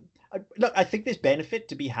 Look, I think there's benefit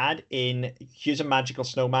to be had in here's a magical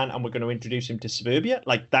snowman, and we're going to introduce him to suburbia.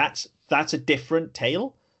 Like that's a different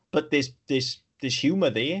tale. But there's humor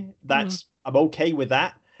there. I'm okay with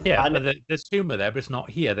that. Yeah, but there's humor there, but it's not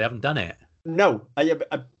here. They haven't done it. No,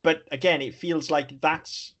 but again, it feels like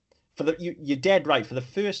that's you're dead right. For the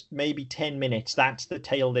first maybe 10 minutes, that's the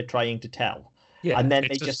tale they're trying to tell. Yeah, and then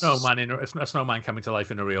it's a snowman coming to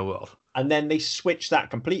life in the real world. And then they switch that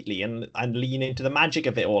completely and lean into the magic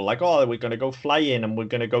of it all. Like, we're going to go fly in, and we're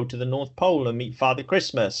going to go to the North Pole and meet Father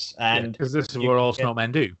Christmas. And because this is what all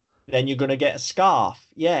snowmen do. Then you're going to get a scarf.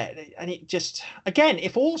 Yeah. And it just, again,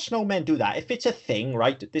 if all snowmen do that, if it's a thing,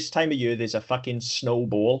 right, at this time of year, there's a fucking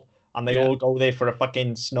snowball and they all go there for a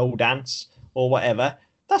fucking snow dance or whatever,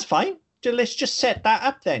 that's fine. Let's just set that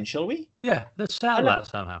up then, shall we? Yeah, let's sell that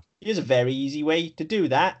somehow. Here's a very easy way to do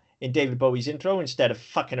that. In David Bowie's intro, instead of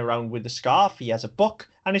fucking around with the scarf, he has a book,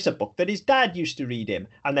 and it's a book that his dad used to read him.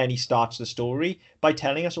 And then he starts the story by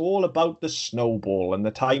telling us all about the snowball and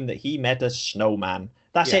the time that he met a snowman.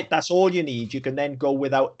 That's it. That's all you need. You can then go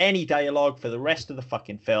without any dialogue for the rest of the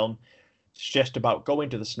fucking film. It's just about going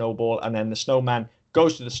to the snowball, and then the snowman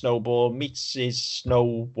goes to the snowball, meets his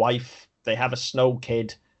snow wife. They have a snow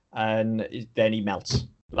kid, and then he melts.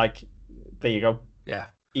 Like, there you go. Yeah.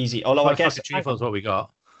 Easy. Although I guess is what we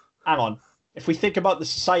got. Hang on. If we think about the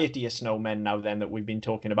society of snowmen now, then that we've been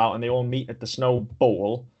talking about, and they all meet at the snow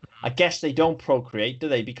bowl, I guess they don't procreate, do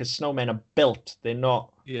they? Because snowmen are built. They're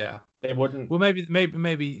not. Yeah. They wouldn't. Well, maybe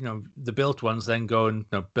the built ones then go and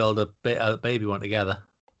build a baby one together.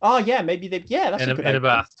 Oh yeah, maybe they. Yeah, that's a good idea. In a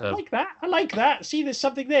bathtub. I like that. See, there's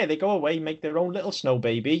something there. They go away, make their own little snow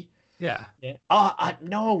baby. Yeah. Oh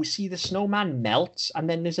no! See, the snowman melts, and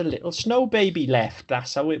then there's a little snow baby left.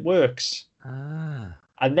 That's how it works. Ah.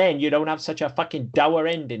 And then you don't have such a fucking dour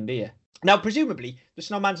ending, do you? Now, presumably, the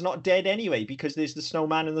snowman's not dead anyway, because there's the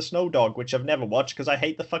snowman and the snow dog, which I've never watched because I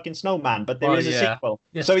hate the fucking snowman, but there is a sequel.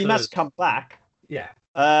 Yes, so he must come back. Yeah.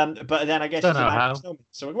 But then I guess he's a magic snowman.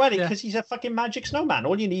 So, because he's a fucking magic snowman.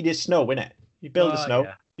 All you need is snow, innit? You build a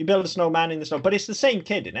Yeah. you build a snowman in the snow, but it's the same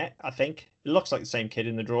kid in it. I think it looks like the same kid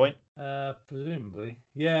in the drawing. Presumably.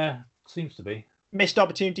 Yeah, seems to be. Missed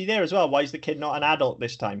opportunity there as well. Why is the kid not an adult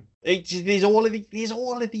this time? There's all of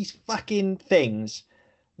these fucking things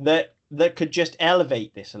that could just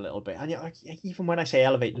elevate this a little bit. And even when I say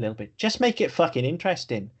elevate a little bit, just make it fucking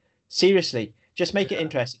interesting. Seriously, just make it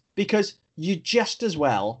interesting, because you just as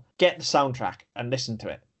well get the soundtrack and listen to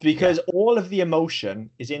it, because all of the emotion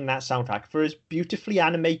is in that soundtrack. For as beautifully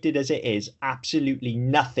animated as it is, absolutely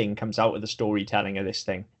nothing comes out of the storytelling of this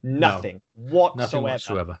thing. Nothing whatsoever. Nothing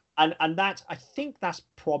whatsoever. And that, I think that's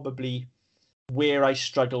probably where I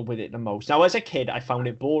struggled with it the most. Now, as a kid, I found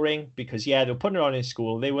it boring because, they were putting it on in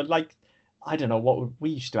school. They were like, I don't know what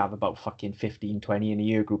we used to have, about fucking 15, 20 in a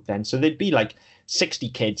year group then. So there'd be like 60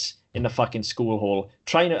 kids in the fucking school hall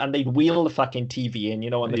and they'd wheel the fucking TV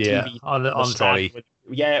in, on the TV. On the trolley.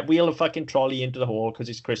 Wheel a fucking trolley into the hall because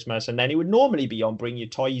it's Christmas. And then it would normally be on Bring Your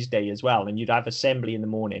Toys Day as well. And you'd have assembly in the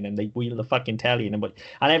morning and they'd wheel the fucking telly in. And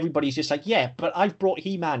everybody's just like, yeah, but I've brought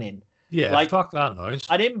He-Man in. Yeah, like, fuck that noise.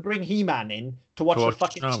 I didn't bring He-Man in to watch the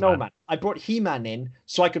fucking Snowman. I brought He-Man in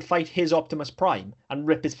so I could fight his Optimus Prime and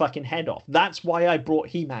rip his fucking head off. That's why I brought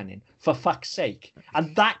He-Man in, for fuck's sake.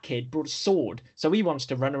 And that kid brought a sword, so he wants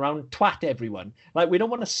to run around and twat everyone. Like, we don't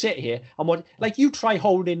want to sit here and watch. Like, you try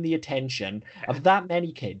holding the attention of that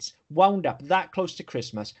many kids, wound up that close to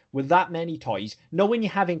Christmas with that many toys, knowing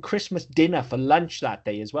you're having Christmas dinner for lunch that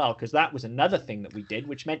day as well, because that was another thing that we did,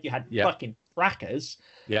 which meant you had fucking crackers.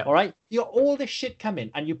 Yeah. All right. You got all this shit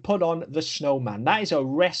coming and you put on the Snowman. That is a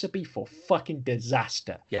recipe for fucking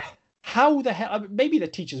disaster. Yeah. How the hell? Maybe the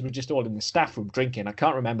teachers were just all in the staff room drinking. I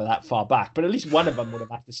can't remember that far back, but at least one of them would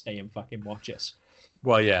have had to stay and fucking watch us.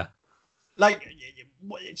 Well, yeah. Like,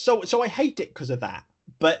 so I hate it because of that.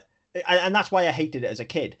 But, and that's why I hated it as a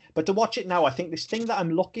kid. But to watch it now, I think this thing that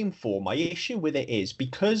I'm looking for, my issue with it is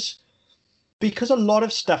because a lot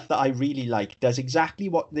of stuff that I really like does exactly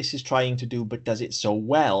what this is trying to do, but does it so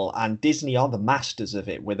well. And Disney are the masters of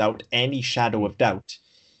it without any shadow of doubt.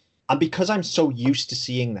 And because I'm so used to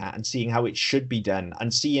seeing that and seeing how it should be done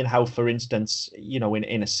and seeing how, for instance,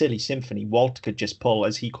 in a silly symphony, Walt could just pull,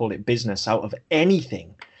 as he called it, business out of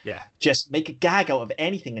anything. Yeah. Just make a gag out of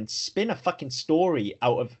anything and spin a fucking story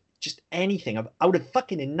out of just anything, out of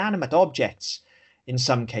fucking inanimate objects in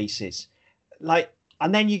some cases. Like,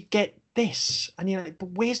 and then you get this and you're like,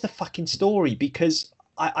 but where's the fucking story? Because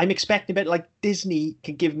I'm expecting a bit like Disney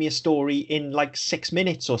can give me a story in like 6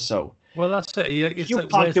 minutes or so. Well, that's it. You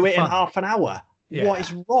can't do it in half an hour. Yeah. What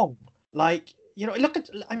is wrong? Like, look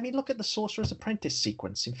at the Sorcerer's Apprentice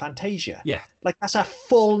sequence in Fantasia. Yeah. Like, that's a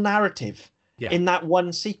full narrative in that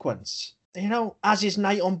one sequence. As is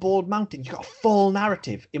Night on Bald Mountain, you got a full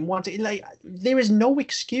narrative in one. Like, there is no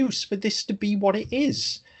excuse for this to be what it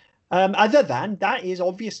is. Other than that is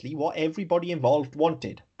obviously what everybody involved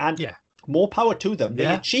wanted. And more power to them. They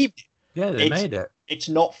achieved it. Yeah, they made it. It's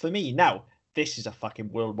not for me. Now, this is a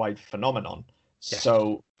fucking worldwide phenomenon. Yeah.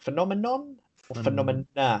 So, phenomenon or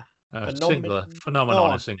phenomena? Singular.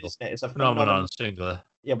 Phenomenon is single. It's a phenomenon singular.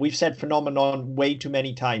 Yeah, we've said phenomenon way too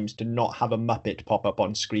many times to not have a Muppet pop up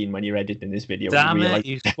on screen when you're editing this video. Damn it,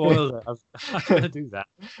 you spoiled it. I'm going to do that.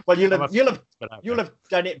 Well, you'll have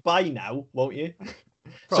done it by now, won't you?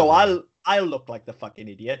 So I'll look like the fucking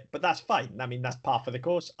idiot, but that's fine. I mean, that's par for the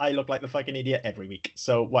course. I look like the fucking idiot every week.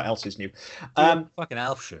 So what else is new? Fucking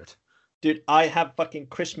elf shirt. Dude, I have fucking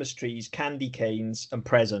Christmas trees, candy canes, and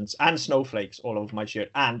presents, and snowflakes all over my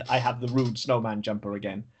shirt, and I have the rude snowman jumper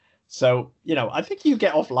again. So, I think you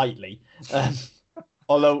get off lightly.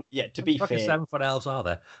 Although, to be fair... 7-foot elves are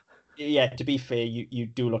there. Yeah, to be fair, you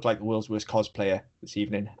do look like the world's worst cosplayer this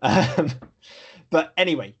evening. But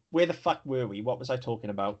anyway, where the fuck were we? What was I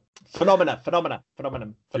talking about? Phenomenon.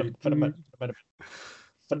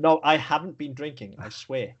 I haven't been drinking, I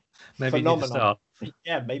swear. Maybe you need to start.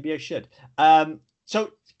 Yeah, maybe I should.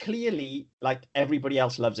 So clearly, like, everybody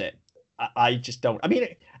else loves it. I just don't. I mean,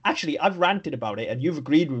 actually, I've ranted about it, and you've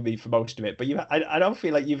agreed with me for most of it. But I don't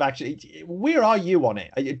feel like you've actually. Where are you on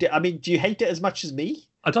it? I mean, do you hate it as much as me?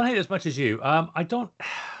 I don't hate it as much as you. I don't.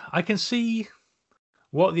 I can see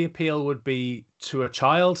what the appeal would be to a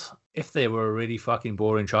child if they were a really fucking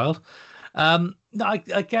boring child. No, I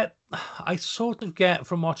get. I sort of get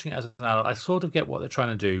from watching it as an adult. I sort of get what they're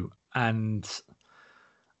trying to do, and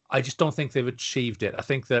I just don't think they've achieved it. I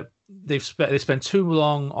think that they spent too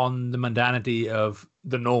long on the mundanity of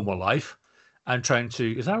the normal life and trying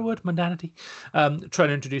to, is that a word, mundanity? Trying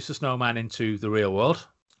to introduce the snowman into the real world.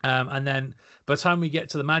 And then by the time we get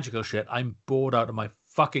to the magical shit, I'm bored out of my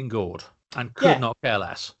fucking gourd and could not care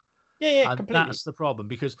less. Yeah, and completely. That's the problem,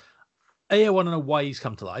 because A, I want to know why he's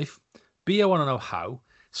come to life. B, I want to know how.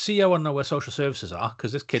 C, I want to know where social services are,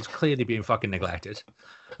 because this kid's clearly being fucking neglected.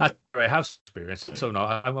 That's where I have experience, so no,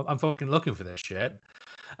 I'm fucking looking for this shit.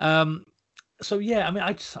 So yeah, I mean,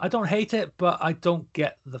 I don't hate it, but I don't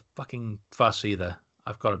get the fucking fuss either.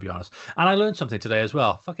 I've got to be honest. And I learned something today as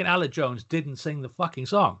well. Fucking Alec Jones didn't sing the fucking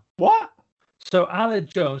song. What? So Alec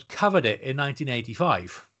Jones covered it in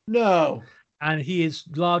 1985. No. And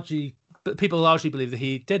people largely believe that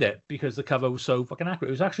he did it because the cover was so fucking accurate.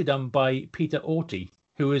 It was actually done by Peter Orty,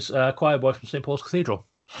 who is a choir boy from St. Paul's Cathedral.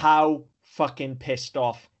 How fucking pissed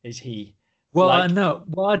off is he? Well, I know.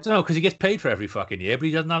 Well, I don't know, because he gets paid for every fucking year, but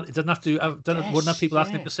he doesn't have to. Wouldn't have people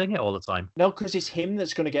asking him to sing it all the time. No, because it's him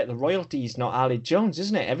that's going to get the royalties, not Alec Jones,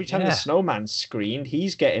 isn't it? Every time the Snowman's screened,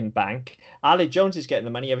 he's getting bank. Alec Jones is getting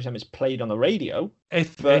the money every time it's played on the radio.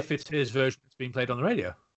 If it's his version that's being played on the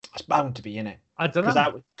radio. It's bound to be, in it. I don't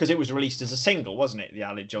know. Because it was released as a single, wasn't it? The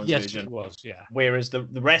Alec Jones version. Yes, it was, yeah. Whereas the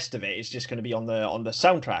rest of it is just going to be on the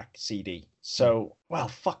soundtrack CD. So, well,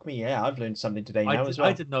 fuck me, yeah, I've learned something today as well.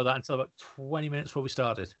 I didn't know that until about 20 minutes before we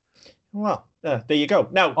started. Well, there you go.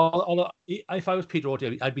 Now, if I was Peter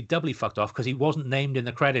Orty, I'd be doubly fucked off because he wasn't named in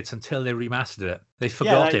the credits until they remastered it. They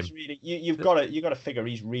forgot him. Really, you've got to figure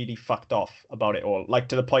he's really fucked off about it all, like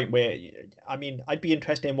to the point where, I mean, I'd be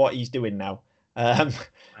interested in what he's doing now.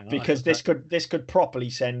 Because this could properly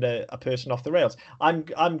send a person off the rails. I'm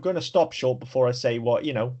going to stop short before I say what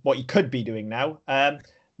he could be doing now.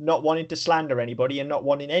 Not wanting to slander anybody and not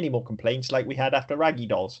wanting any more complaints like we had after Raggy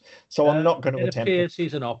Dolls. So I'm not going to attempt. It appears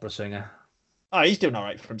he's an opera singer. Oh, he's doing all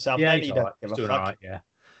right for himself. Yeah, he's doing all right. Yeah,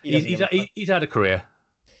 he's had a career.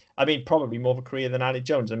 I mean, probably more of a career than Alec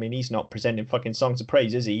Jones. I mean, he's not presenting fucking songs of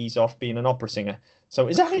praise, is he? He's off being an opera singer. So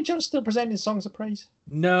is Alec Jones still presenting songs of praise?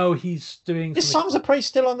 No, he's doing. Is songs of praise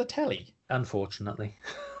still on the telly? Unfortunately.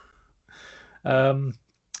 I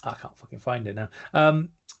can't fucking find it now.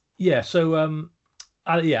 Yeah, so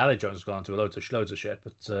Alec Jones has gone on to loads of shit,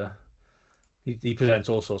 but he presents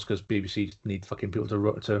all sorts because BBC need fucking people to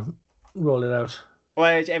roll it out.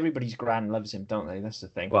 Well, everybody's gran loves him, don't they? That's the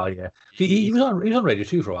thing. Well, yeah. He was on Radio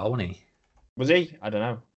 2 for a while, wasn't he? Was he? I don't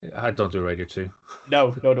know. I don't do Radio 2.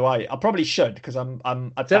 No, nor do I. I probably should because I'm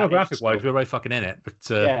demographic-wise, we're right fucking in it. But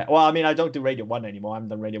yeah, well, I mean, I don't do Radio 1 anymore. I haven't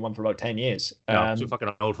done Radio 1 for about 10 years. No, too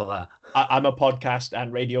fucking old for that. I'm a podcast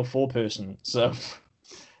and Radio 4 person, so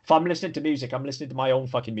if I'm listening to music, I'm listening to my own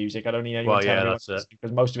fucking music. I don't need anyone telling me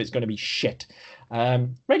because most of it's going to be shit.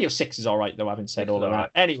 Radio 6 is all right, though, having said all of that. Right.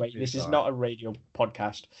 Anyway, this is not a radio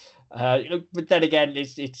podcast. But then again,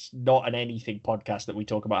 it's not an anything podcast that we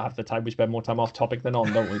talk about half the time. We spend more time off topic than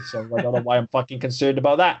on, don't we? So I don't know why I'm fucking concerned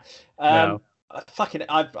about that. No.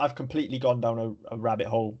 I've completely gone down a rabbit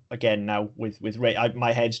hole again now with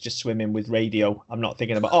my head's just swimming with radio. I'm not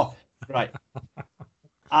thinking about right.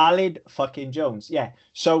 Alec fucking Jones. Yeah.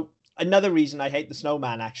 So another reason I hate the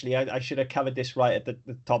Snowman, actually, I should have covered this right at the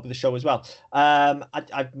top of the show as well.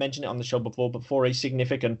 I've mentioned it on the show before, but for a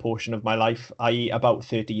significant portion of my life, i.e. about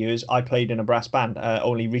 30 years, I played in a brass band,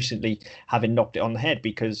 only recently having knocked it on the head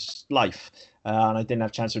because life. And I didn't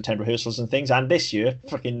have a chance to attend rehearsals and things. And this year,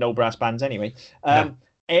 freaking no brass bands anyway.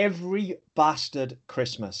 Every bastard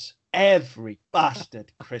Christmas,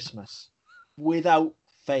 without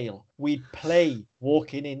fail, we'd play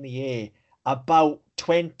Walking in the Air about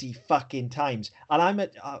 20 fucking times. And I'm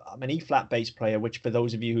an E-flat bass player, which for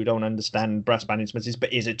those of you who don't understand brass band instruments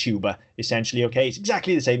is a tuba, essentially. Okay, it's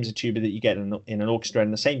exactly the same as a tuba that you get in an orchestra,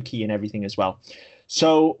 and the same key and everything as well.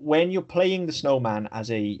 So when you're playing the Snowman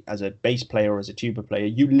as a bass player or as a tuba player,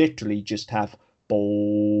 you literally just have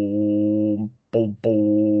boom, boom,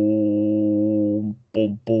 boom,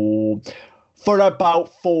 boom, boom for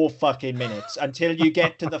about 4 fucking minutes until you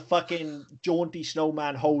get to the fucking jaunty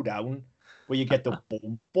Snowman hoedown where you get the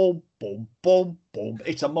boom, boom, boom, boom, boom.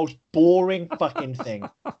 It's the most boring fucking thing.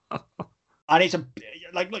 And it's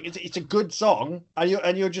it's a good song,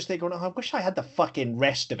 and you're just thinking, I wish I had the fucking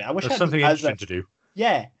rest of it. I wish I had something interesting to do.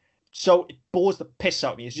 Yeah. So it bores the piss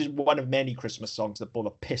out of me. It's just one of many Christmas songs that bore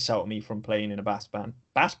the piss out of me from playing in a brass band.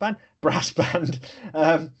 Brass band.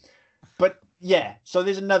 But yeah, so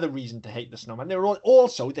there's another reason to hate the Snowman. There are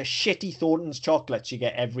also the shitty Thornton's chocolates you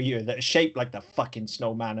get every year that are shaped like the fucking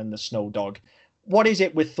Snowman and the Snow Dog. What is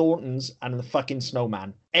it with Thornton's and the fucking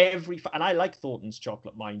Snowman? And I like Thornton's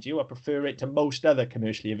chocolate, mind you. I prefer it to most other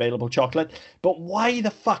commercially available chocolate. But why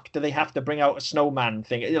the fuck do they have to bring out a snowman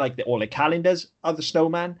thing? Like all the calendars are the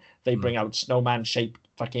snowman. They bring out snowman-shaped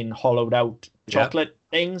fucking hollowed-out chocolate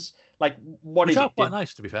things. Like, what is it? Which are quite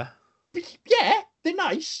nice, to be fair. Yeah, they're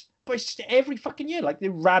nice. but it's every fucking year, like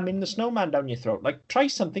they're ramming the snowman down your throat. Like, try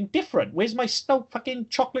something different. Where's my snow fucking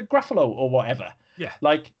chocolate Gruffalo or whatever? Yeah.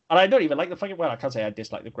 Like, and I don't even like the fucking. Well, I can't say I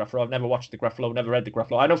dislike the Gruffalo. I've never watched the Gruffalo, never read the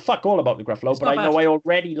Gruffalo. I know fuck all about the Gruffalo, but I know I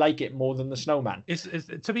already like it more than the Snowman. It's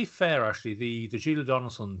to be fair, actually, the Julia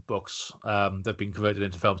Donaldson books that've been converted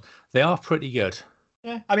into films, they are pretty good.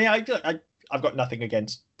 Yeah, I mean, I've got nothing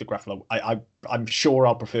against the Gruffalo. I'm sure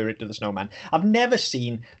I'll prefer it to the Snowman. I've never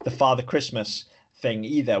seen the Father Christmas thing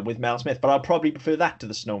either with Mel Smith, but I'll probably prefer that to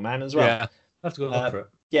the Snowman as well. Yeah, I have to go look for it.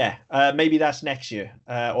 Yeah, maybe that's next year.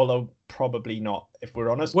 Although probably not, if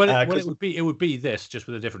we're honest. Well, it would be this just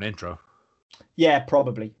with a different intro. Yeah,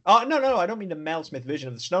 probably. Oh no, I don't mean the Mel Smith version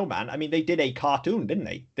of the Snowman. I mean they did a cartoon, didn't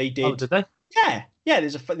they? They did. Oh, did they? Yeah.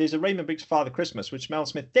 There's a Raymond Briggs Father Christmas, which Mel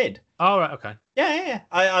Smith did. Oh right, okay. Yeah.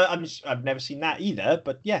 I've never seen that either,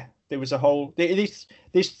 but yeah, there was a whole.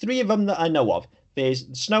 There's three of them that I know of. There's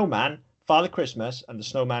the Snowman, Father Christmas, and the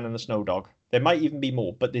Snowman and the Snow Dog. There might even be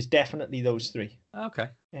more, but there's definitely those three. Okay.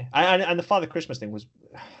 Yeah, and the Father Christmas thing was,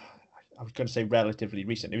 I was going to say relatively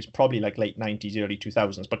recent. It was probably like late 90s, early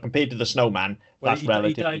 2000s. But compared to the Snowman, that's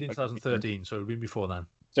relatively. He died in 2013, so it would be before then.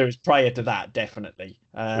 So it was prior to that, definitely.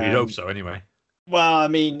 Well, you'd hope so, anyway. Well, I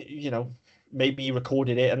mean, maybe he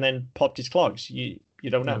recorded it and then popped his clogs. You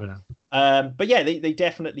don't know. Never know. But yeah, they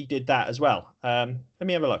definitely did that as well. Let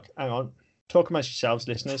me have a look. Hang on. Talk amongst yourselves,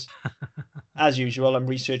 listeners. As usual, I'm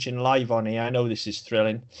researching live on here. I know this is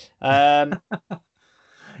thrilling. Yeah,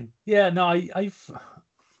 no, I've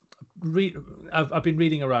been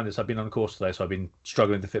reading around this. I've been on a course today, so I've been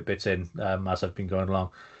struggling to fit bits in as I've been going along.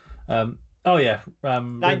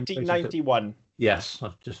 1991. Yes,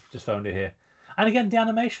 I've just found it here. And again, the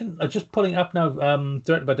animation, I'm just pulling it up now,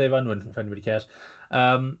 directed by Dave Unwin, if anybody cares.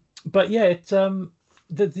 But yeah, it's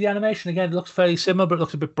the animation again looks fairly similar, but it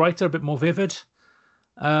looks a bit brighter, a bit more vivid.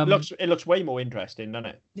 It looks way more interesting, doesn't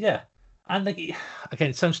it? Yeah, and like again,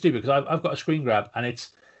 it sounds stupid because I've got a screen grab, and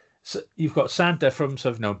you've got Santa from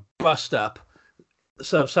sort of bust up,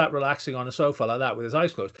 sort of sat relaxing on a sofa like that with his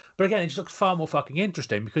eyes closed. But again, it just looks far more fucking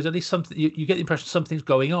interesting because at least something you get the impression something's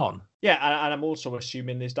going on. Yeah, and I'm also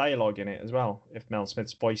assuming there's dialogue in it as well. If Mel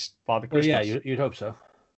Smith's voiced Father Christmas, well, yeah, you'd hope so.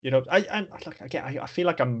 I feel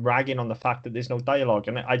like I'm ragging on the fact that there's no dialogue,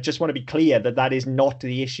 and I just want to be clear that is not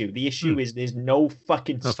the issue. The issue is there's no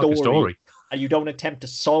fucking story, and you don't attempt to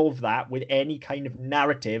solve that with any kind of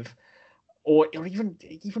narrative, or even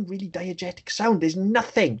really diegetic sound. There's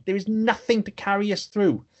nothing. There is nothing to carry us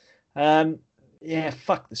through. Yeah,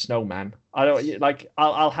 fuck the Snowman. I don't like.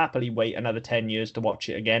 I'll happily wait another 10 years to watch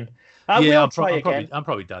it again. I'm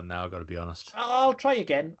probably done now. I've got to be honest. I'll try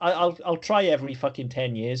again. I'll try every fucking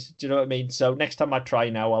 10 years. Do you know what I mean? So next time I try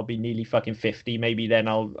now, I'll be nearly fucking 50. Maybe then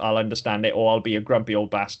I'll understand it, or I'll be a grumpy old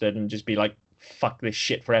bastard and just be like, fuck this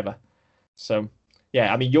shit forever. So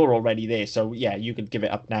yeah, I mean you're already there, so yeah, you can give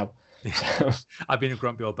it up now. I've been a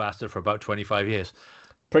grumpy old bastard for about 25 years.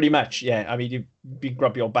 Pretty much, yeah. I mean, you've been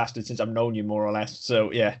grumpy old bastard since I've known you, more or less.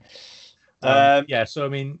 So, yeah. Yeah, so, I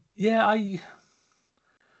mean, yeah, I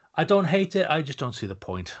don't hate it. I just don't see the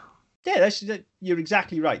point. Yeah, you're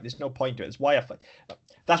exactly right. There's no point to it.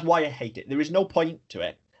 That's why I hate it. There is no point to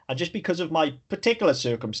it. And just because of my particular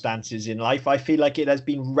circumstances in life, I feel like it has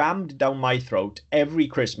been rammed down my throat every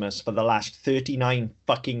Christmas for the last 39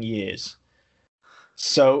 fucking years.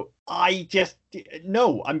 So I just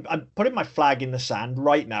no. I'm putting my flag in the sand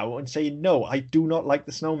right now and saying no. I do not like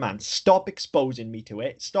the Snowman. Stop exposing me to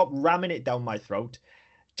it. Stop ramming it down my throat.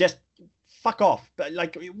 Just fuck off. But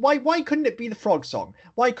like, why couldn't it be the frog song?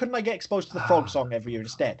 Why couldn't I get exposed to the frog song every year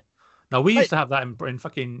instead? No, we used to have that in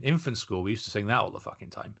fucking infant school. We used to sing that all the fucking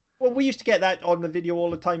time. Well, we used to get that on the video all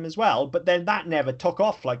the time as well. But then that never took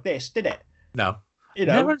off like this, did it? No.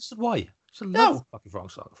 Never understood why. No, fucking frog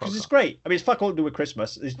song. Because it's great. I mean, it's fuck all to do with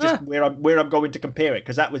Christmas. It's just where I'm going to compare it,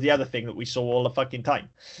 because that was the other thing that we saw all the fucking time.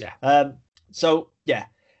 Yeah. So yeah,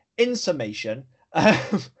 in summation,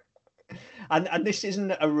 and this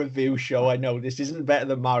isn't a review show. I know this isn't better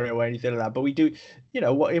than Mario or anything like that, but we do,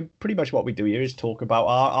 pretty much what we do here is talk about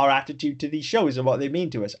our attitude to these shows and what they mean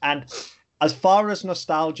to us. And as far as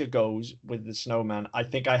nostalgia goes with the Snowman, I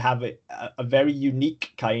think I have a very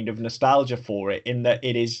unique kind of nostalgia for it, in that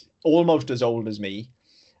it is almost as old as me,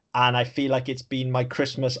 and I feel like it's been my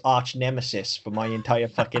Christmas arch nemesis for my entire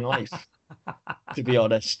fucking life, to be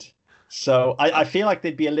honest. So I feel like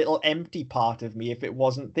there'd be a little empty part of me if it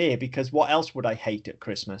wasn't there, because what else would I hate at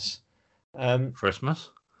Christmas?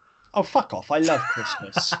 Christmas? Oh, fuck off. I love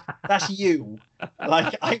Christmas. That's you.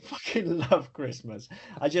 Like, I fucking love Christmas.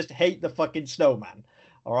 I just hate the fucking Snowman.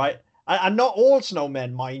 All right? And not all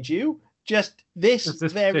snowmen, mind you. Just this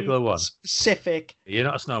very particular one. specific. You're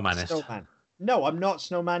not a snowmanist. Snowman. No, I'm not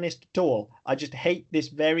snowmanist at all. I just hate this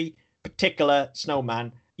very particular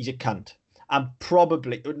snowman. He's a cunt. I'm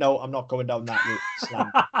probably no, I'm not going down that route.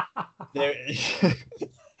 Slam. There,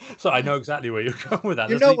 So I know exactly where you're going with that.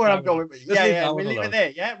 you Let's know leave where that I'm one- going. let's Yeah, leave yeah. that We'll one leave it alone. there.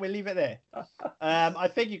 Yeah, we'll leave it there. I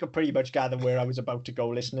think you could pretty much gather where I was about to go,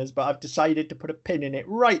 listeners, but I've decided to put a pin in it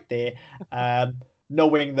right there,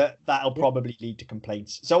 knowing that that'll probably lead to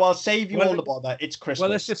complaints. So I'll save you Well, all the bother. It's Christmas. Well,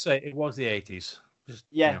 let's just say it was the 80s. Just,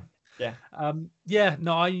 yeah, yeah. Yeah,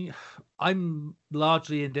 no, I'm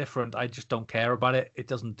largely indifferent. I just don't care about it. It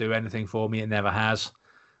doesn't do anything for me. It never has.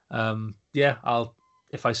 Yeah,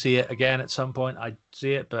 if I see it again at some point, I'd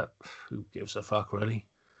see it, but who gives a fuck, really?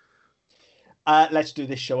 Let's do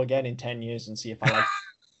this show again in 10 years and see if I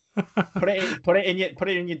like put it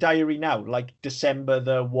in your diary now, like December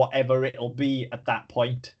the whatever it'll be at that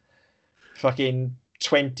point. Fucking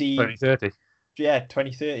 2030. yeah,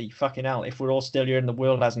 2030. Fucking hell. If we're all still here and the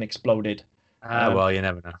world hasn't exploded. Well, you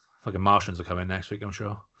never know. Fucking Martians are coming next week, I'm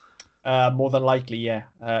sure. More than likely, yeah.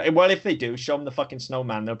 Well, if they do, show them the fucking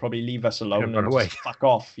snowman. They'll probably leave us alone run and away. just fuck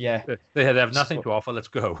off. Yeah. They have nothing to offer. Let's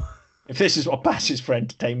go. If this is what passes for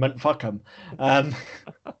entertainment, fuck them.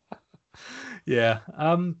 Yeah.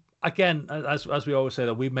 Again, as we always say,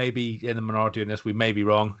 that we may be in the minority in this. We may be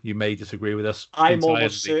wrong. You may disagree with us. I'm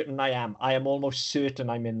almost certain I am. I am almost certain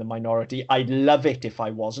I'm in the minority. I'd love it if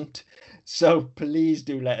I wasn't. So please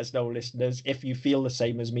do let us know, listeners, if you feel the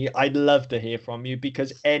same as me. I'd love to hear from you,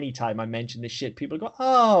 because anytime I mention this shit, people go,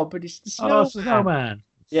 "Oh, but it's the snowman." Oh, snowman.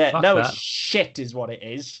 Yeah, Fuck no, that. it's shit, is what it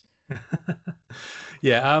is.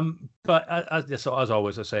 Yeah, but as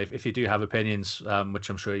always, I say, if you do have opinions, which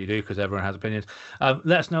I'm sure you do, because everyone has opinions,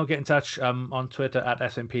 let us know. Get in touch on Twitter at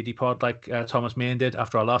SMPDpod, like Thomas Meehan did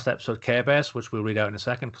after our last episode, Care Bears, which we'll read out in a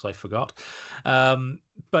second because I forgot.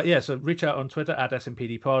 But yeah, so reach out on Twitter at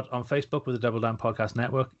SMPDpod, on Facebook with the Double Down Podcast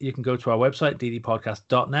Network. You can go to our website,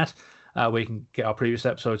 ddpodcast.net, where you can get our previous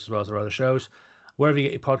episodes as well as our other shows. Wherever you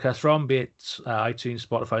get your podcast from, be it iTunes,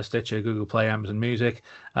 Spotify, Stitcher, Google Play, Amazon Music,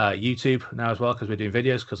 YouTube now as well, because we're doing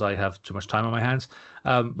videos, because I have too much time on my hands.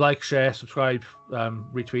 Like, share, subscribe,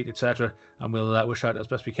 retweet, etc. And we'll shout out as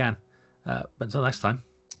best we can. But until next time.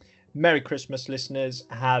 Merry Christmas, listeners.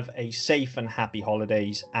 Have a safe and happy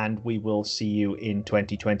holidays, and we will see you in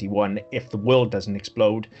 2021 if the world doesn't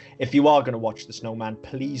explode. If you are going to watch The Snowman,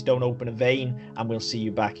 please don't open a vein, and we'll see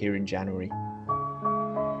you back here in January.